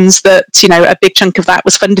mentions that, a big chunk of that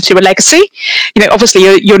was funded to a legacy,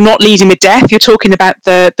 obviously you're not leading with death, you're talking about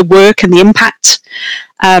the work and the impact.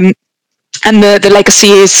 And the legacy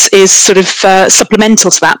is sort of supplemental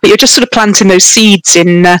to that, but you're just sort of planting those seeds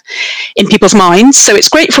in people's minds. So it's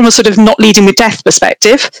great from a sort of not leading with death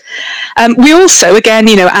perspective. We also, again,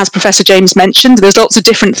 as Professor James mentioned, there's lots of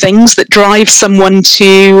different things that drive someone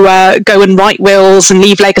to go and write wills and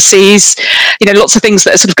leave legacies. Lots of things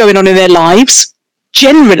that are sort of going on in their lives.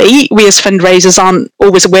 Generally, we as fundraisers aren't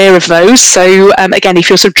always aware of those. So again, if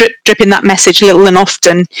you're sort of dripping that message little and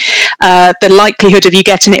often, the likelihood of you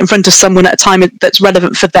getting it in front of someone at a time that's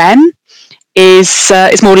relevant for them is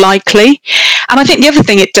more likely. And I think the other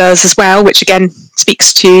thing it does as well, which again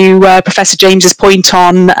speaks to Professor James's point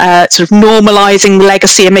on sort of normalising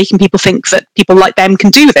legacy and making people think that people like them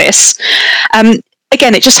can do this.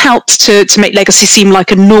 Again, it just helps to make legacy seem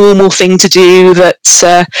like a normal thing to do, that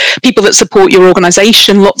people that support your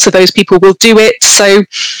organisation, lots of those people will do it. So,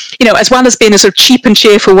 as well as being a sort of cheap and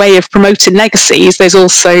cheerful way of promoting legacies, there's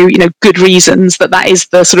also, good reasons that is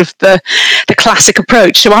the sort of the classic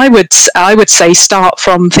approach. So I would say start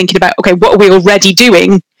from thinking about, okay, what are we already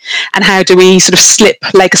doing and how do we sort of slip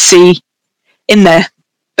legacy in there?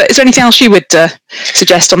 But is there anything else you would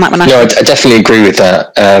suggest on that one? No, I definitely agree with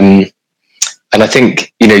that. And I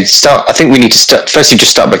think I think we need to start. Firstly,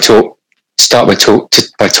 just start by talking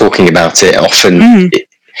about it. Often,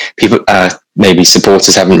 people, maybe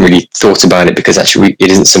supporters, haven't really thought about it because actually it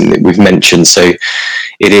isn't something that we've mentioned. So,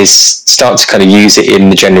 it is start to kind of use it in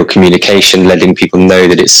the general communication, letting people know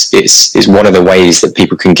that it's one of the ways that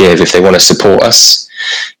people can give if they want to support us.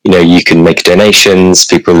 You can make donations,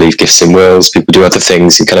 people leave gifts in wills, people do other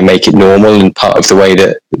things and kind of make it normal and part of the way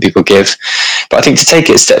that people give. But I think to take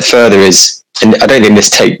it a step further is, and I don't think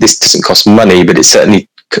this doesn't cost money, but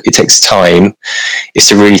it takes time, is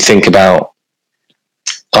to really think about,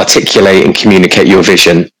 articulate and communicate your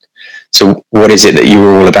vision. So what is it that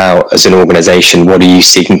you're all about as an organisation? What are you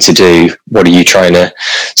seeking to do? What are you trying to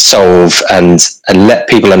solve? And let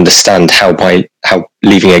people understand how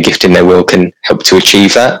leaving a gift in their will can help to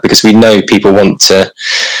achieve that. Because we know people want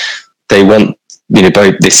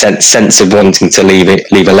both this sense of wanting to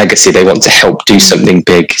leave a legacy. They want to help do something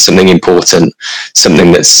big, something important,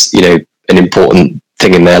 something that's an important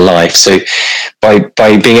thing in their life. So by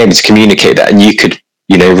being able to communicate that, and you could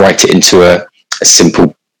write it into a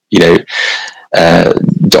simple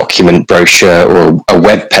document, brochure, or a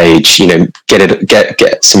web page.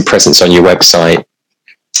 Get some presence on your website.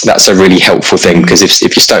 That's a really helpful thing, because if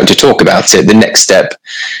you're starting to talk about it, the next step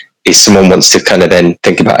is someone wants to kind of then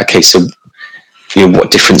think about, okay, so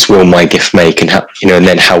what difference will my gift make, and how, and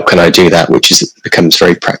then how can I do that, which becomes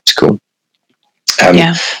very practical.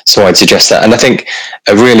 So I'd suggest that. And I think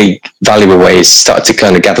a really valuable way is start to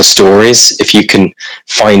kind of gather stories. If you can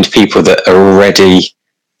find people that are already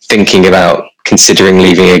thinking about considering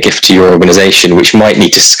leaving a gift to your organisation, which might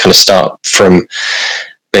need to kind of start from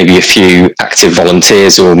maybe a few active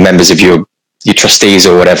volunteers or members of your trustees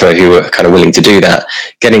or whatever who are kind of willing to do that,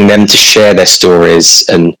 getting them to share their stories.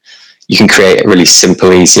 And you can create a really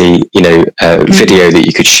simple, easy, video that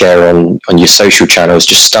you could share on your social channels.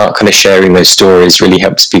 Just start kind of sharing those stories. Really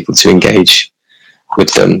helps people to engage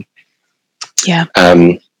with them. Yeah.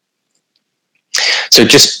 So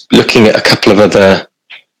just looking at a couple of other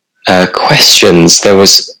questions, there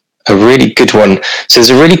was a really good one. So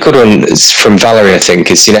there's a really good one from Valerie, I think,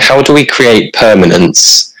 is, how do we create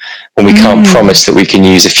permanence when we can't promise that we can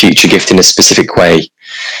use a future gift in a specific way?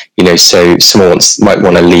 So someone might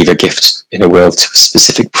want to leave a gift in a will to a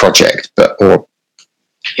specific project, or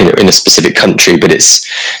in a specific country, but it's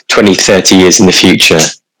 20, 30 years in the future.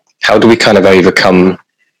 How do we kind of overcome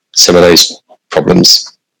some of those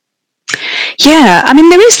problems? Yeah, I mean,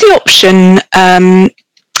 there is the option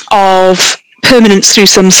of permanence through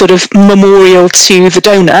some sort of memorial to the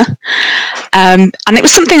donor. And it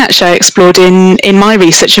was something actually I explored in my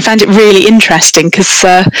research and found it really interesting because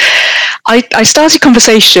I started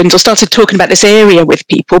conversations or started talking about this area with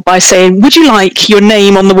people by saying, would you like your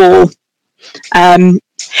name on the wall?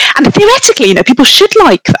 And theoretically, people should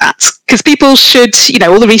like that because people should,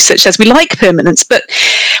 all the research says we like permanence. But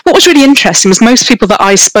what was really interesting was most people that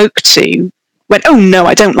I spoke to went, oh, no,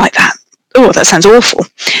 I don't like that. Oh, that sounds awful.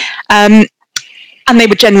 And they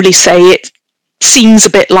would generally say it seems a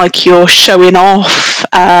bit like you're showing off.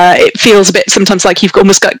 It feels a bit sometimes like you've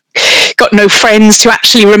almost got no friends to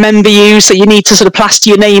actually remember you, so you need to sort of plaster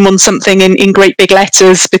your name on something in great big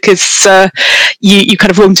letters because you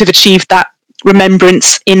kind of won't have achieved that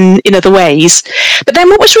remembrance in other ways. But then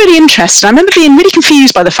what was really interesting, I remember being really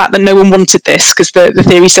confused by the fact that no one wanted this because the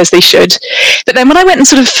theory says they should. But then when I went and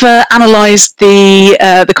sort of analysed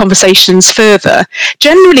the conversations further,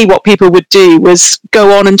 generally what people would do was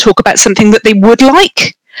go on and talk about something that they would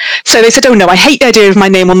like. So they said, oh no, I hate the idea of my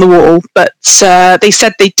name on the wall, but they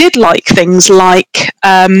said they did like things like,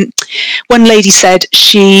 one lady said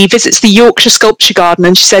she visits the Yorkshire Sculpture Garden,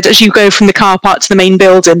 and she said as you go from the car park to the main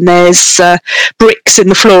building, there's bricks in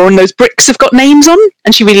the floor, and those bricks have got names on,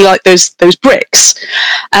 and she really liked those bricks.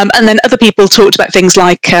 And then other people talked about things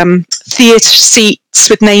like theatre seats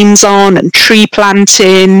with names on, and tree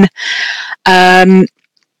planting,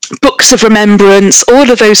 books of remembrance, all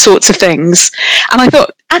of those sorts of things. And I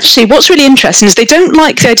thought, actually, what's really interesting is they don't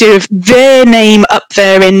like the idea of their name up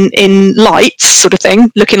there in lights, sort of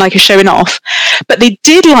thing, looking like you're showing off. But they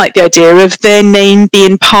did like the idea of their name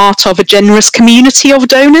being part of a generous community of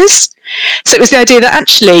donors. So it was the idea that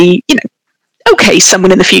actually, okay,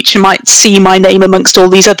 someone in the future might see my name amongst all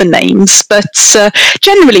these other names, but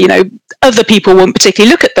generally, other people won't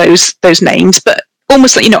particularly look at those names, but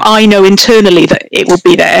almost like, I know internally that it will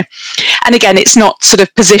be there. And again, it's not sort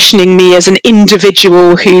of positioning me as an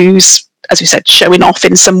individual who's, as we said, showing off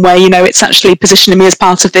in some way. It's actually positioning me as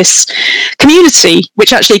part of this community,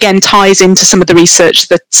 which actually, again, ties into some of the research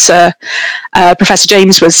that Professor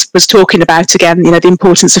James was talking about. Again, the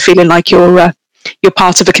importance of feeling like you're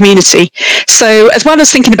part of a community. So as well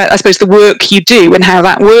as thinking about, I suppose, the work you do and how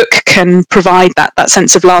that work can provide that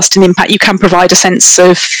sense of lasting impact, you can provide a sense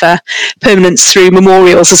of permanence through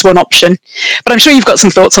memorials as one option. But I'm sure you've got some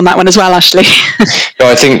thoughts on that one as well, Ashley. No,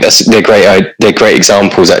 I think they're great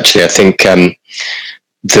examples, actually. I think I've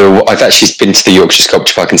actually been to the Yorkshire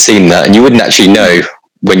Sculpture Park and seen that, and you wouldn't actually know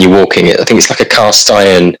when you're walking it. I think it's like a cast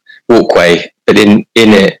iron walkway, but in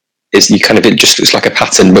it, it just looks like a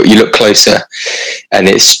pattern, but you look closer and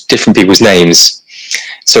it's different people's names.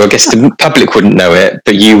 So I guess the public wouldn't know it,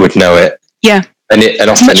 but you would know it. Yeah. And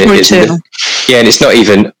often it isn't. Yeah, and it's not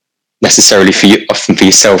even necessarily for you. Often for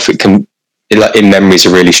yourself, it can, in memory, is a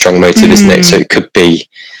really strong motive, isn't it? So it could be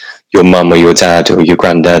your mum or your dad or your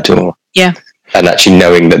granddad, and actually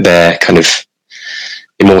knowing that they're kind of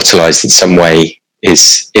immortalised in some way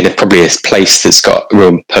is in probably a place that's got a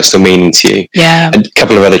real personal meaning to you. Yeah. And a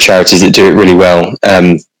couple of other charities that do it really well.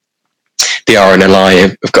 The RNLI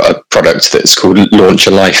have got a product that's called Launch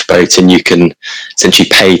a Lifeboat, and you can essentially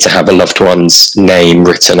pay to have a loved one's name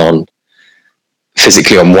written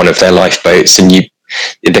physically on one of their lifeboats, and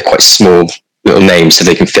they're quite small little names, so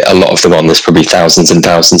they can fit a lot of them on. There's probably thousands and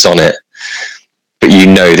thousands on it, but you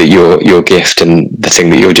know that your gift and the thing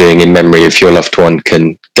that you're doing in memory of your loved one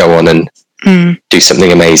can go on and do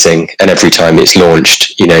something amazing. And every time it's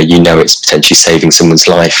launched, you know it's potentially saving someone's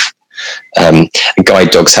life. And guide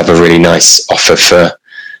dogs have a really nice offer for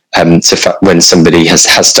when somebody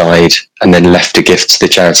has died and then left a gift to the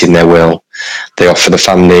charity in their will. They offer the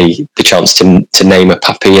family the chance to name a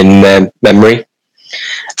puppy in their memory,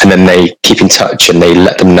 and then they keep in touch and they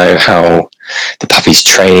let them know how the puppy's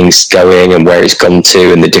training's going and where it's gone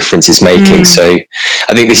to and the difference it's making. So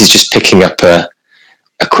I think this is just picking up a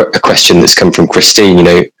question that's come from Christine.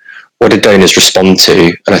 What do donors respond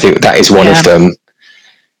to? And I think that is one of them.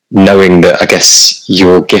 Knowing that, I guess,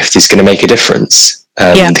 your gift is going to make a difference.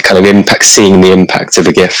 The kind of impact, seeing the impact of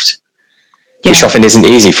a gift, which often isn't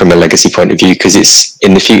easy from a legacy point of view because it's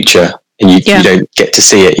in the future and you don't get to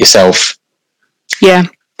see it yourself. Yeah.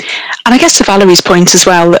 And I guess to Valerie's point as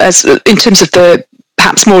well, as in terms of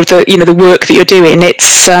perhaps more of the work that you're doing,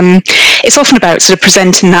 it's often about sort of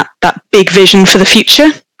presenting that big vision for the future,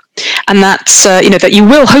 and that's that you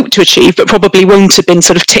will hope to achieve, but probably won't have been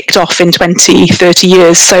sort of ticked off in 20, 30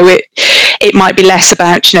 years. So it might be less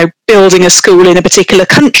about building a school in a particular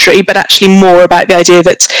country, but actually more about the idea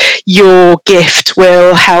that your gift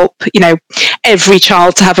will help every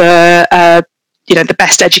child to have the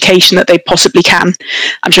best education that they possibly can.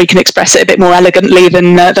 I'm sure you can express it a bit more elegantly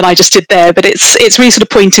than I just did there, but it's really sort of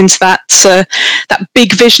pointing to that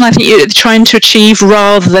big vision I think you're trying to achieve,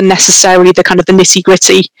 rather than necessarily the kind of the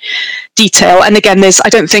nitty-gritty detail. And again, I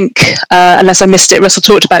don't think, unless I missed it, Russell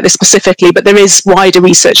talked about this specifically, but there is wider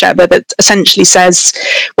research out there that essentially says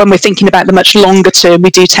when we're thinking about the much longer term, we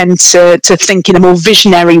do tend to think in a more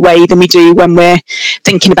visionary way than we do when we're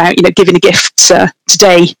thinking about giving a gift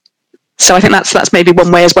today. So I think that's maybe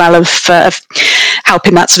one way as well of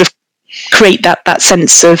helping that sort of create that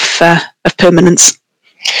sense of permanence.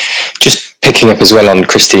 Just picking up as well on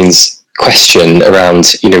Christine's question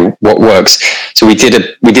around what works. So we did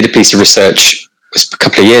a piece of research a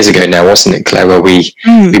couple of years ago now, wasn't it, Claire, where we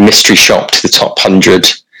mystery shopped the top 100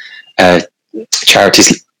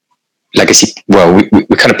 charities legacy. Well, we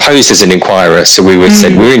kind of posed as an inquirer, so we would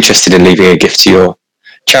say we're interested in leaving a gift to your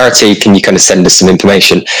charity, can you kind of send us some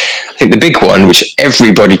information? I think the big one, which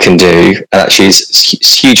everybody can do, and actually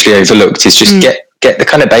is hugely overlooked, is just get the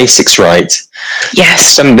kind of basics right. Yes. If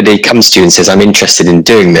somebody comes to you and says, I'm interested in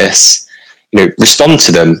doing this, respond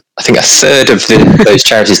to them. I think a third of those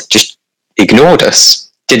charities just ignored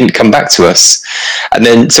us, didn't come back to us. And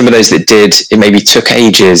then some of those that did, it maybe took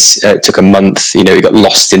ages, took a month, it got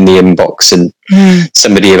lost in the inbox, and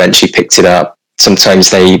somebody eventually picked it up. Sometimes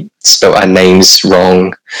they spelt our names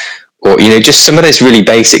wrong, or just some of those really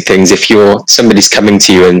basic things. If somebody's coming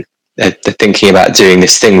to you and they're thinking about doing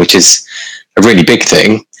this thing, which is a really big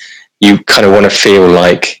thing, you kind of want to feel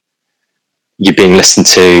like you're being listened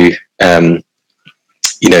to. That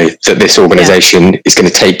this organisation is going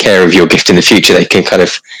to take care of your gift in the future. They can kind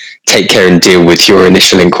of take care and deal with your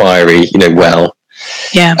initial inquiry, well.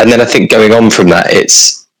 Yeah. And then I think going on from that,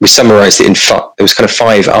 we summarised it in it was kind of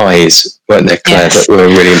 5 I's, weren't there, Claire, that were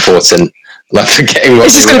really important. I'm forgetting what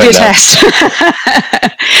this is going to be a test.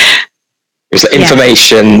 It was like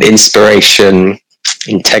information, inspiration,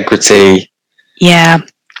 integrity. Yeah.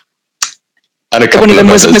 And a couple one of them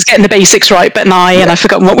of was getting the basics right, but an I, and I've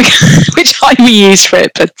forgotten which I we used for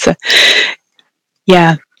it. But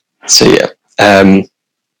yeah. So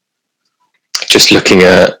just looking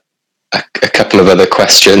at a couple of other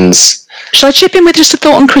questions. Should I chip in with just a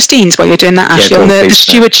thought on Christine's while you're doing that, Ashley, on the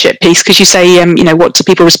stewardship piece? Because you say, what do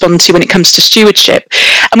people respond to when it comes to stewardship?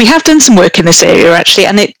 And we have done some work in this area, actually,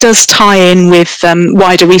 and it does tie in with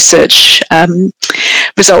wider research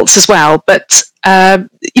results as well. But,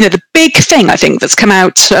 the big thing, I think, that's come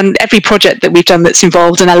out, and every project that we've done that's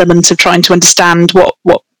involved an element of trying to understand what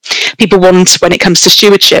people want when it comes to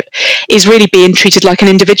stewardship, is really being treated like an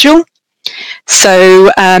individual.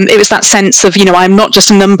 So it was that sense of, I'm not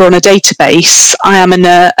just a number on a database. I am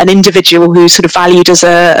an individual who's sort of valued as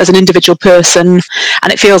an individual person,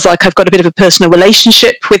 and it feels like I've got a bit of a personal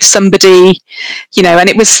relationship with somebody, and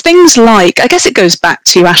it was things like, I guess it goes back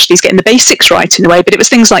to Ashley's getting the basics right in a way, but it was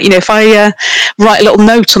things like, if I write a little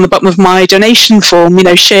note on the bottom of my donation form,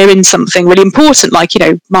 sharing something really important, like,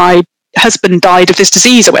 my husband died of this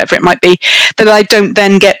disease or whatever it might be, that I don't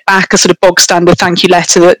then get back a sort of bog standard thank you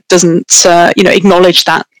letter that doesn't acknowledge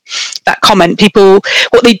that comment. People,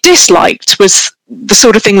 what they disliked was the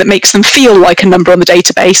sort of thing that makes them feel like a number on the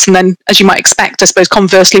database, and then, as you might expect, I suppose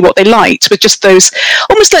conversely what they liked were just those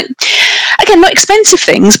almost like, again, not expensive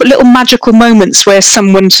things, but little magical moments where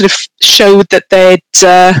someone sort of showed that they'd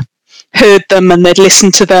heard them and they'd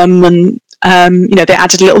listened to them, and they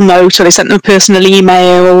added a little note, or they sent them a personal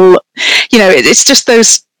email. It's just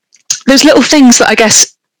those little things that, I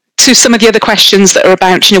guess, to some of the other questions that are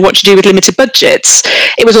about, what to do with limited budgets,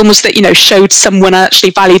 it was almost that, showed someone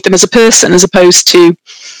actually valued them as a person, as opposed to,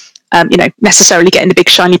 necessarily getting a big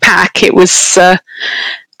shiny pack. It was,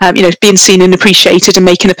 being seen and appreciated and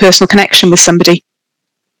making a personal connection with somebody.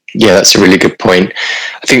 Yeah, that's a really good point.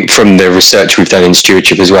 I think from the research we've done in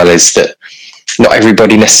stewardship as well, is that not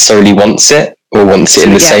everybody necessarily wants it or wants it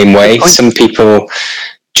in the same way. Some people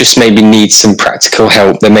just maybe need some practical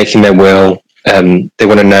help. They're making their will. They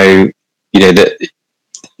want to know, that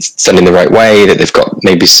it's done in the right way, that they've got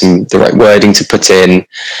maybe the right wording to put in,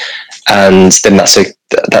 and then that's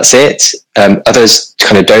it. Others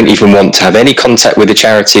kind of don't even want to have any contact with the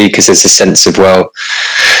charity because there's a sense of, well,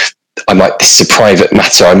 this is a private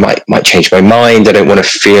matter. I might change my mind. I don't want to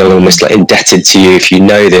feel almost like indebted to you if you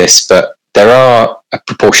know this, but there are a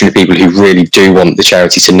proportion of people who really do want the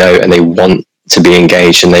charity to know, and they want to be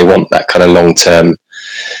engaged, and they want that kind of long-term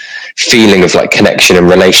feeling of like connection and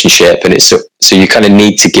relationship. And it's so you kind of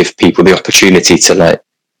need to give people the opportunity to like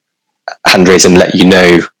hand raise and let you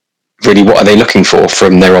know really what are they looking for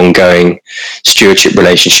from their ongoing stewardship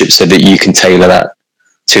relationship, so that you can tailor that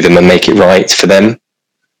to them and make it right for them.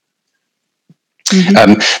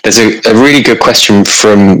 There's a really good question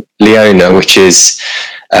from Leona, which is,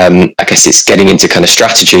 I guess it's getting into kind of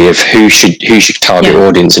strategy of who should target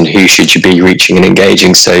audience and who should you be reaching and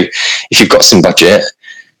engaging. So if you've got some budget,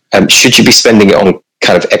 should you be spending it on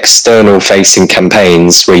kind of external facing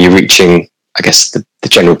campaigns where you're reaching, I guess, the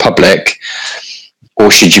general public,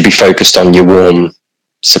 or should you be focused on your warm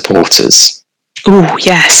supporters? Oh,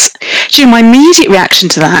 yes. Do you know, my immediate reaction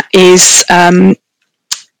to that is,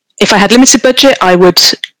 if I had limited budget, I would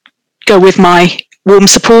go with my warm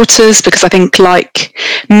supporters, because I think, like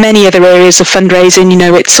many other areas of fundraising, you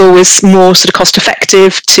know, it's always more sort of cost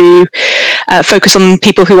effective to focus on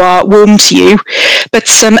people who are warm to you. But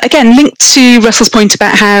again, linked to Russell's point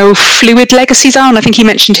about how fluid legacies are, and I think he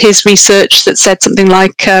mentioned his research that said something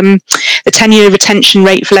like the 10-year retention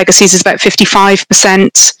rate for legacies is about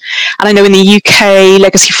 55%. And I know in the UK,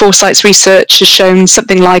 Legacy Foresight's research has shown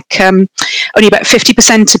something like only about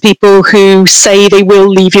 50% of people who say they will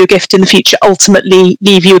leave you a gift in the future ultimately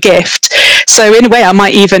leave you a gift. So in a way, I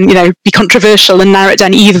might even, you know, be controversial and narrow it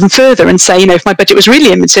down even further and say, you know, if my budget was really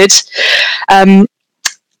limited,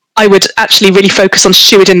 I would actually really focus on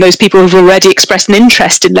stewarding those people who've already expressed an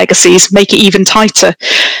interest in legacies, make it even tighter.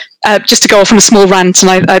 Just to go off on a small rant,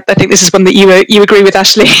 and I think this is one that you agree with,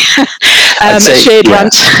 Ashley. Shared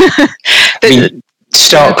rant. I mean,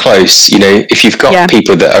 start close. You know, if you've got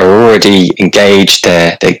people that are already engaged,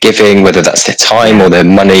 they're giving, whether that's their time or their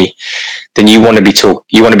money, then you want to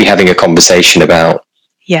be having a conversation about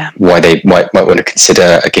why they might want to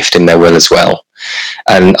consider a gift in their will as well.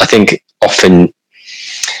 And I think often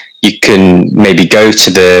you can maybe go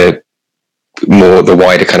to the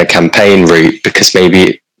wider kind of campaign route, because maybe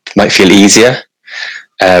it might feel easier.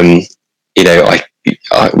 You know,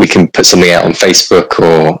 we can put something out on Facebook,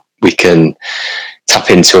 or we can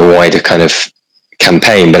tap into a wider kind of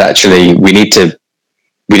campaign, but actually we need to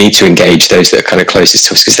engage those that are kind of closest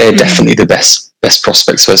to us, because they're definitely the best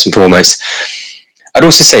prospects first and foremost. I'd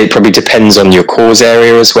also say it probably depends on your cause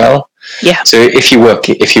area as well. Yeah. So if you're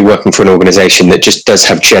working for an organization that just does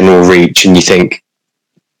have general reach, and you think,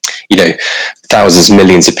 you know, thousands,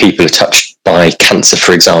 millions of people are touched by cancer,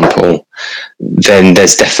 for example, then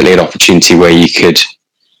there's definitely an opportunity where you could,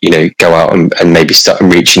 you know, go out and maybe start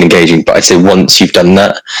reaching, engaging. But I'd say once you've done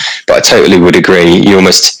that, but I totally would agree,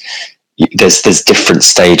 there's different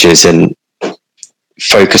stages, and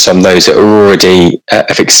focus on those that are already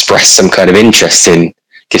have expressed some kind of interest in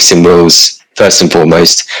gifts and wills first and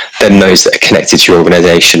foremost, then those that are connected to your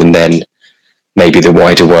organization, and then maybe the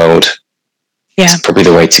wider world. It's probably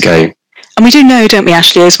the way to go. And we do know, don't we,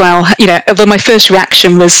 Ashley, as well, you know, although my first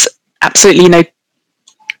reaction was absolutely, you know,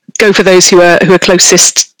 go for those who are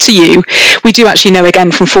closest to you, we do actually know,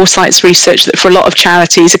 again, from Foresight's research, that for a lot of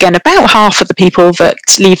charities, again, about half of the people that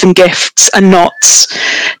leave them gifts are not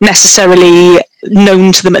necessarily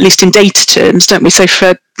known to them, at least in data terms, don't we? So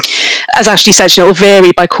for, as Ashley said, you know, it'll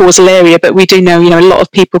vary by causal area, but we do know, you know, a lot of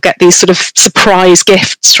people get these sort of surprise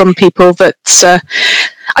gifts from people that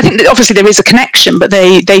I think that obviously there is a connection, but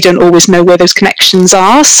they don't always know where those connections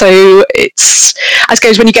are. So it's, I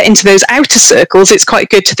suppose, when you get into those outer circles, it's quite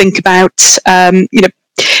good to think about, you know,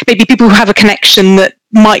 maybe people who have a connection that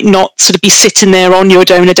might not sort of be sitting there on your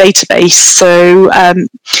donor database. So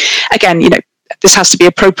again, you know, this has to be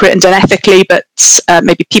appropriate and done ethically, but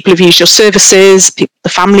maybe people who've used your services, the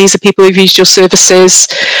families of people who've used your services,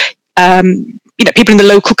 you know, people in the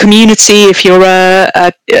local community, if you're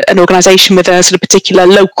an organisation with a sort of particular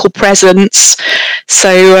local presence.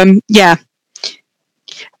 So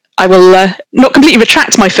I will not completely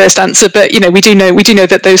retract my first answer, but you know, we do know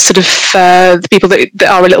that those sort of the people that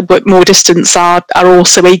are a little bit more distant are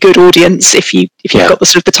also a good audience if you've got the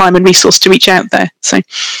sort of the time and resource to reach out there. So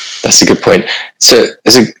that's a good point. So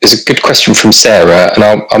there's a good question from Sarah, and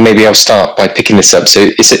I'll start by picking this up. So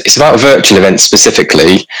it's about virtual events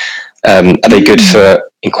specifically. Are they good for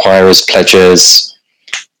inquirers, pledgers,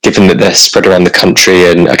 given that they're spread around the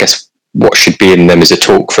country? And I guess what should be in them is a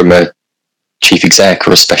talk from a chief exec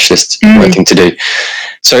or a specialist, right thing to do.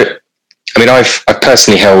 So, I mean, I've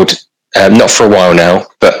personally held, not for a while now,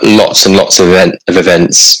 but lots and lots of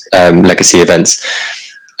events, legacy events.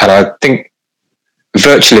 And I think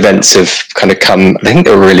virtual events have kind of come, I think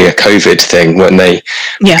they were really a COVID thing when they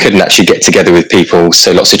couldn't actually get together with people.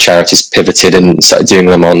 So lots of charities pivoted and started doing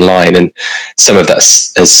them online, and some of that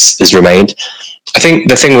has remained. I think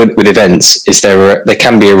the thing with events is there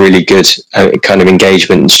can be a really good kind of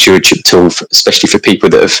engagement and stewardship tool, especially for people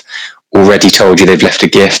that have already told you they've left a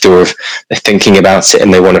gift, or if they're thinking about it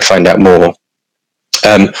and they want to find out more.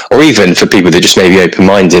 Or even for people that just may be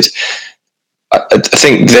open-minded. I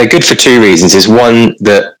think they're good for two reasons. Is one,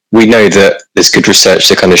 that we know that there's good research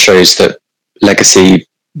that kind of shows that legacy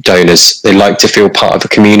donors, they like to feel part of a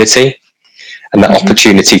community, and that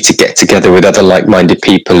opportunity to get together with other like-minded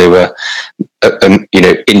people who are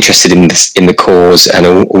interested in the cause, and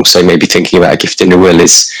also maybe thinking about a gift in the will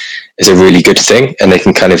is a really good thing, and they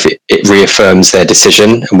can kind of, it reaffirms their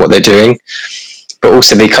decision and what they're doing. But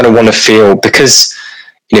also they kind of want to feel, because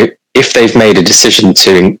if they've made a decision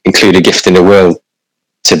to include a gift in the will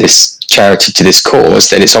to this charity, to this cause,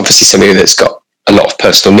 then it's obviously something that's got a lot of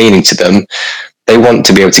personal meaning to them. They want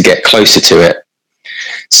to be able to get closer to it.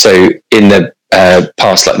 So in the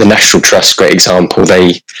past, like the National Trust, great example,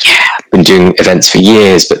 they've been doing events for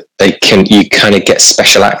years, but you kind of get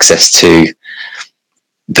special access to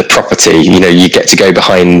the property. You get to go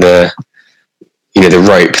behind the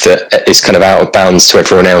rope that is kind of out of bounds to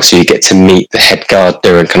everyone else. You get to meet the head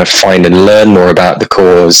gardener and kind of find and learn more about the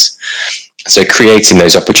cause. So creating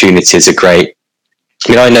those opportunities are great.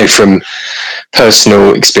 I know from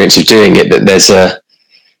personal experience of doing it that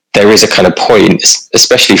there is a kind of point,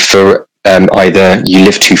 especially for either you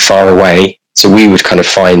live too far away. So we would kind of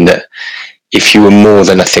find that if you were more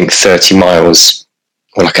than, I think, 30 miles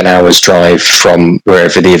or like an hour's drive from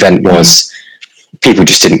wherever the event was, people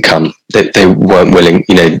just didn't come. They weren't willing,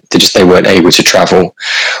 they weren't able to travel.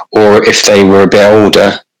 Or if they were a bit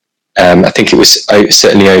older, I think it was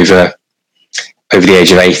certainly over the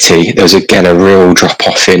age of 80, there was again a real drop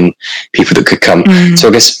off in people that could come. So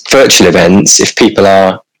I guess virtual events, if people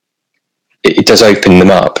it does open them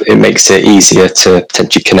up. It makes it easier to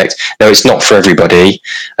potentially connect. Now, it's not for everybody,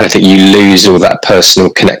 and I think you lose all that personal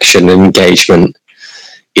connection and engagement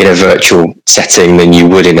in a virtual setting than you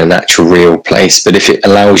would in an actual real place. But if it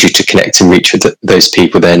allows you to connect and reach with those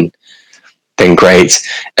people, then great.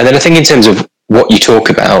 And then I think in terms of what you talk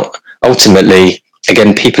about, ultimately,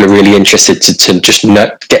 again, people are really interested to just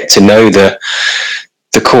get to know the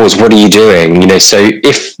cause. What are you doing? So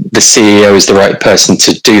if the CEO is the right person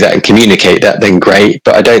to do that and communicate that, then great.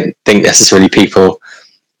 But I don't think necessarily people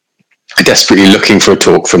are desperately looking for a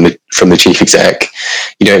talk from the chief exec.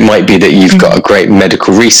 It might be that you've got a great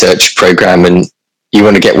medical research program and you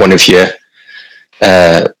want to get one of your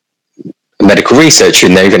medical researcher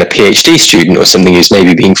in there, even a PhD student or something who's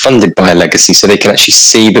maybe being funded by a legacy, so they can actually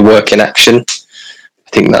see the work in action. I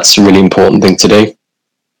think that's a really important thing to do.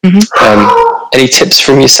 Any tips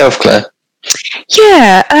from yourself, Claire?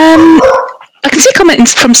 Yeah, I can see a comment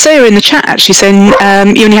from Sarah in the chat actually saying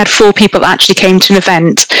you only had 4 people that actually came to an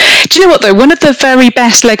event. Do you know what though? One of the very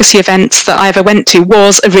best legacy events that I ever went to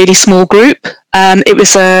was a really small group. It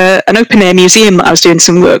was an open air museum that I was doing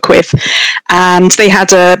some work with, and they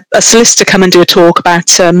had a solicitor come and do a talk about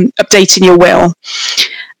updating your will.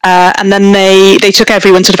 And then they took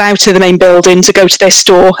everyone sort of out of the main building to go to their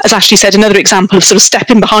store. As Ashley said, another example of sort of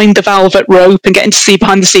stepping behind the velvet rope and getting to see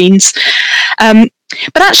behind the scenes.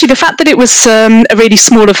 But actually, the fact that it was a really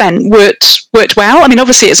small event worked well. I mean,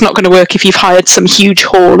 obviously, it's not going to work if you've hired some huge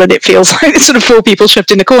hall and it feels like sort of 4 people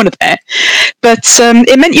shoved in a corner there. But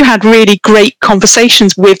it meant you had really great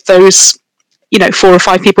conversations with those 4 or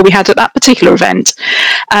 5 people we had at that particular event.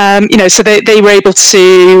 So they were able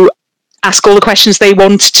to ask all the questions they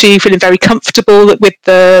wanted to, feeling very comfortable with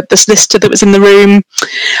the solicitor that was in the room.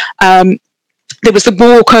 There was the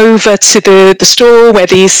walk over to the store where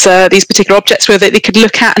these particular objects were that they could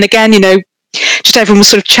look at, and again, just everyone was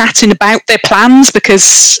sort of chatting about their plans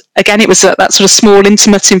because, again, it was that sort of small,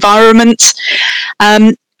 intimate environment.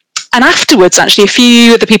 And afterwards, actually, a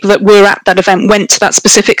few of the people that were at that event went to that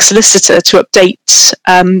specific solicitor to update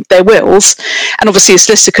their wills. And obviously, a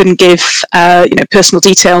solicitor couldn't give, personal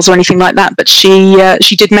details or anything like that. But she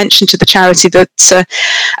did mention to the charity that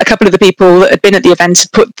a couple of the people that had been at the event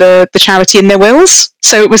had put the charity in their wills.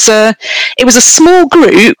 So it was a small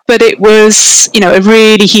group, but it was, a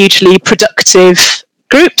really hugely productive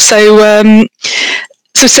group.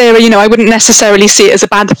 So Sarah, I wouldn't necessarily see it as a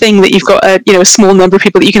bad thing that you've got a small number of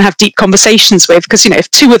people that you can have deep conversations with, because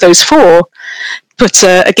if 2 of those 4 put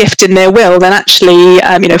a gift in their will, then actually,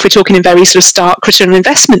 if we're talking in very sort of stark return on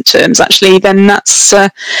investment terms, actually, then that's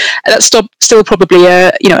still probably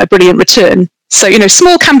a brilliant return. So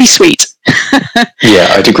small can be sweet. Yeah,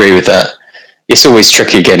 I'd agree with that. it's always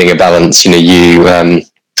tricky getting a balance. I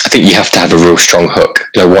think you have to have a real strong hook.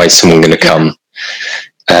 Why is someone going to come?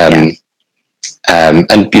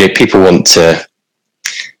 And people want to.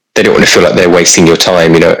 They don't want to feel like they're wasting your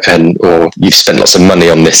time, or you've spent lots of money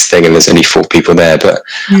on this thing and there's only 4 people there. But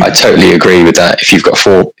I totally agree with that.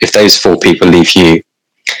 If those 4 people leave you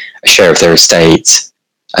a share of their estate,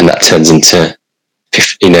 and that turns into,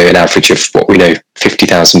 an average of what we know,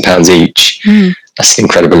 £50,000 each, that's an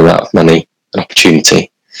incredible amount of money and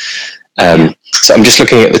opportunity. So I'm just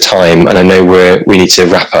looking at the time, and I know we need to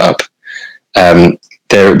wrap up. I'm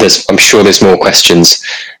sure there's more questions.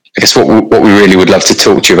 I guess what we really would love to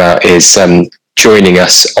talk to you about is joining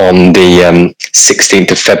us on the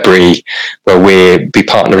 16th of February, where we'll be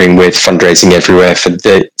partnering with Fundraising Everywhere for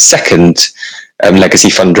the second Legacy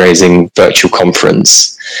Fundraising virtual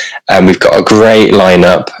conference. We've got a great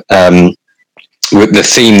lineup. The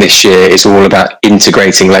theme this year is all about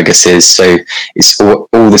integrating legacies. So it's all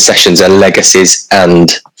the sessions are legacies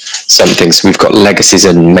and something. So we've got legacies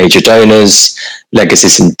and major donors,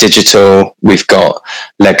 legacies in digital. We've got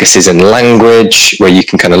legacies in language, where you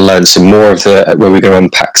can kind of learn some more of where we're going to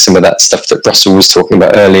unpack some of that stuff that Russell was talking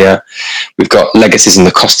about earlier. We've got legacies in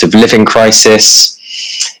the cost of living crisis,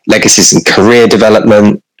 legacies in career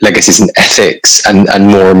development, legacies in ethics, and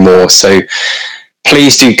more. So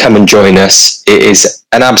please do come and join us. It is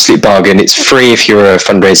an absolute bargain. It's free if you're a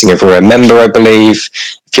Fundraising Everywhere member, I believe.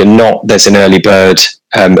 If you're not, there's an early bird.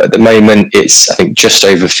 At the moment, it's, I think, just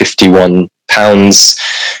over £51.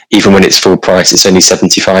 Even when it's full price, it's only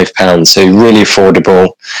 £75. So really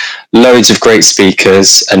affordable. Loads of great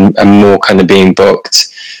speakers and more kind of being booked.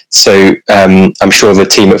 So I'm sure the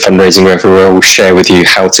team at Fundraising Everywhere will share with you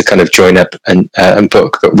how to kind of join up and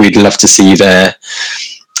book. But we'd love to see you there.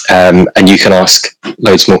 And you can ask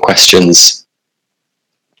loads more questions.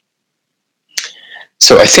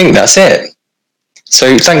 So I think that's it.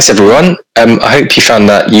 So thanks, everyone. I hope you found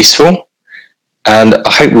that useful. And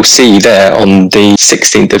I hope we'll see you there on the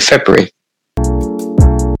 16th of February.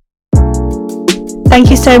 Thank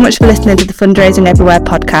you so much for listening to the Fundraising Everywhere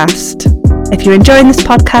podcast. If you're enjoying this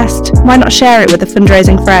podcast, why not share it with a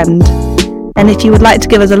fundraising friend? And if you would like to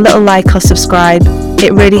give us a little like or subscribe,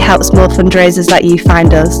 it really helps more fundraisers like you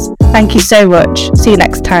find us. Thank you so much. See you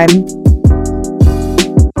next time.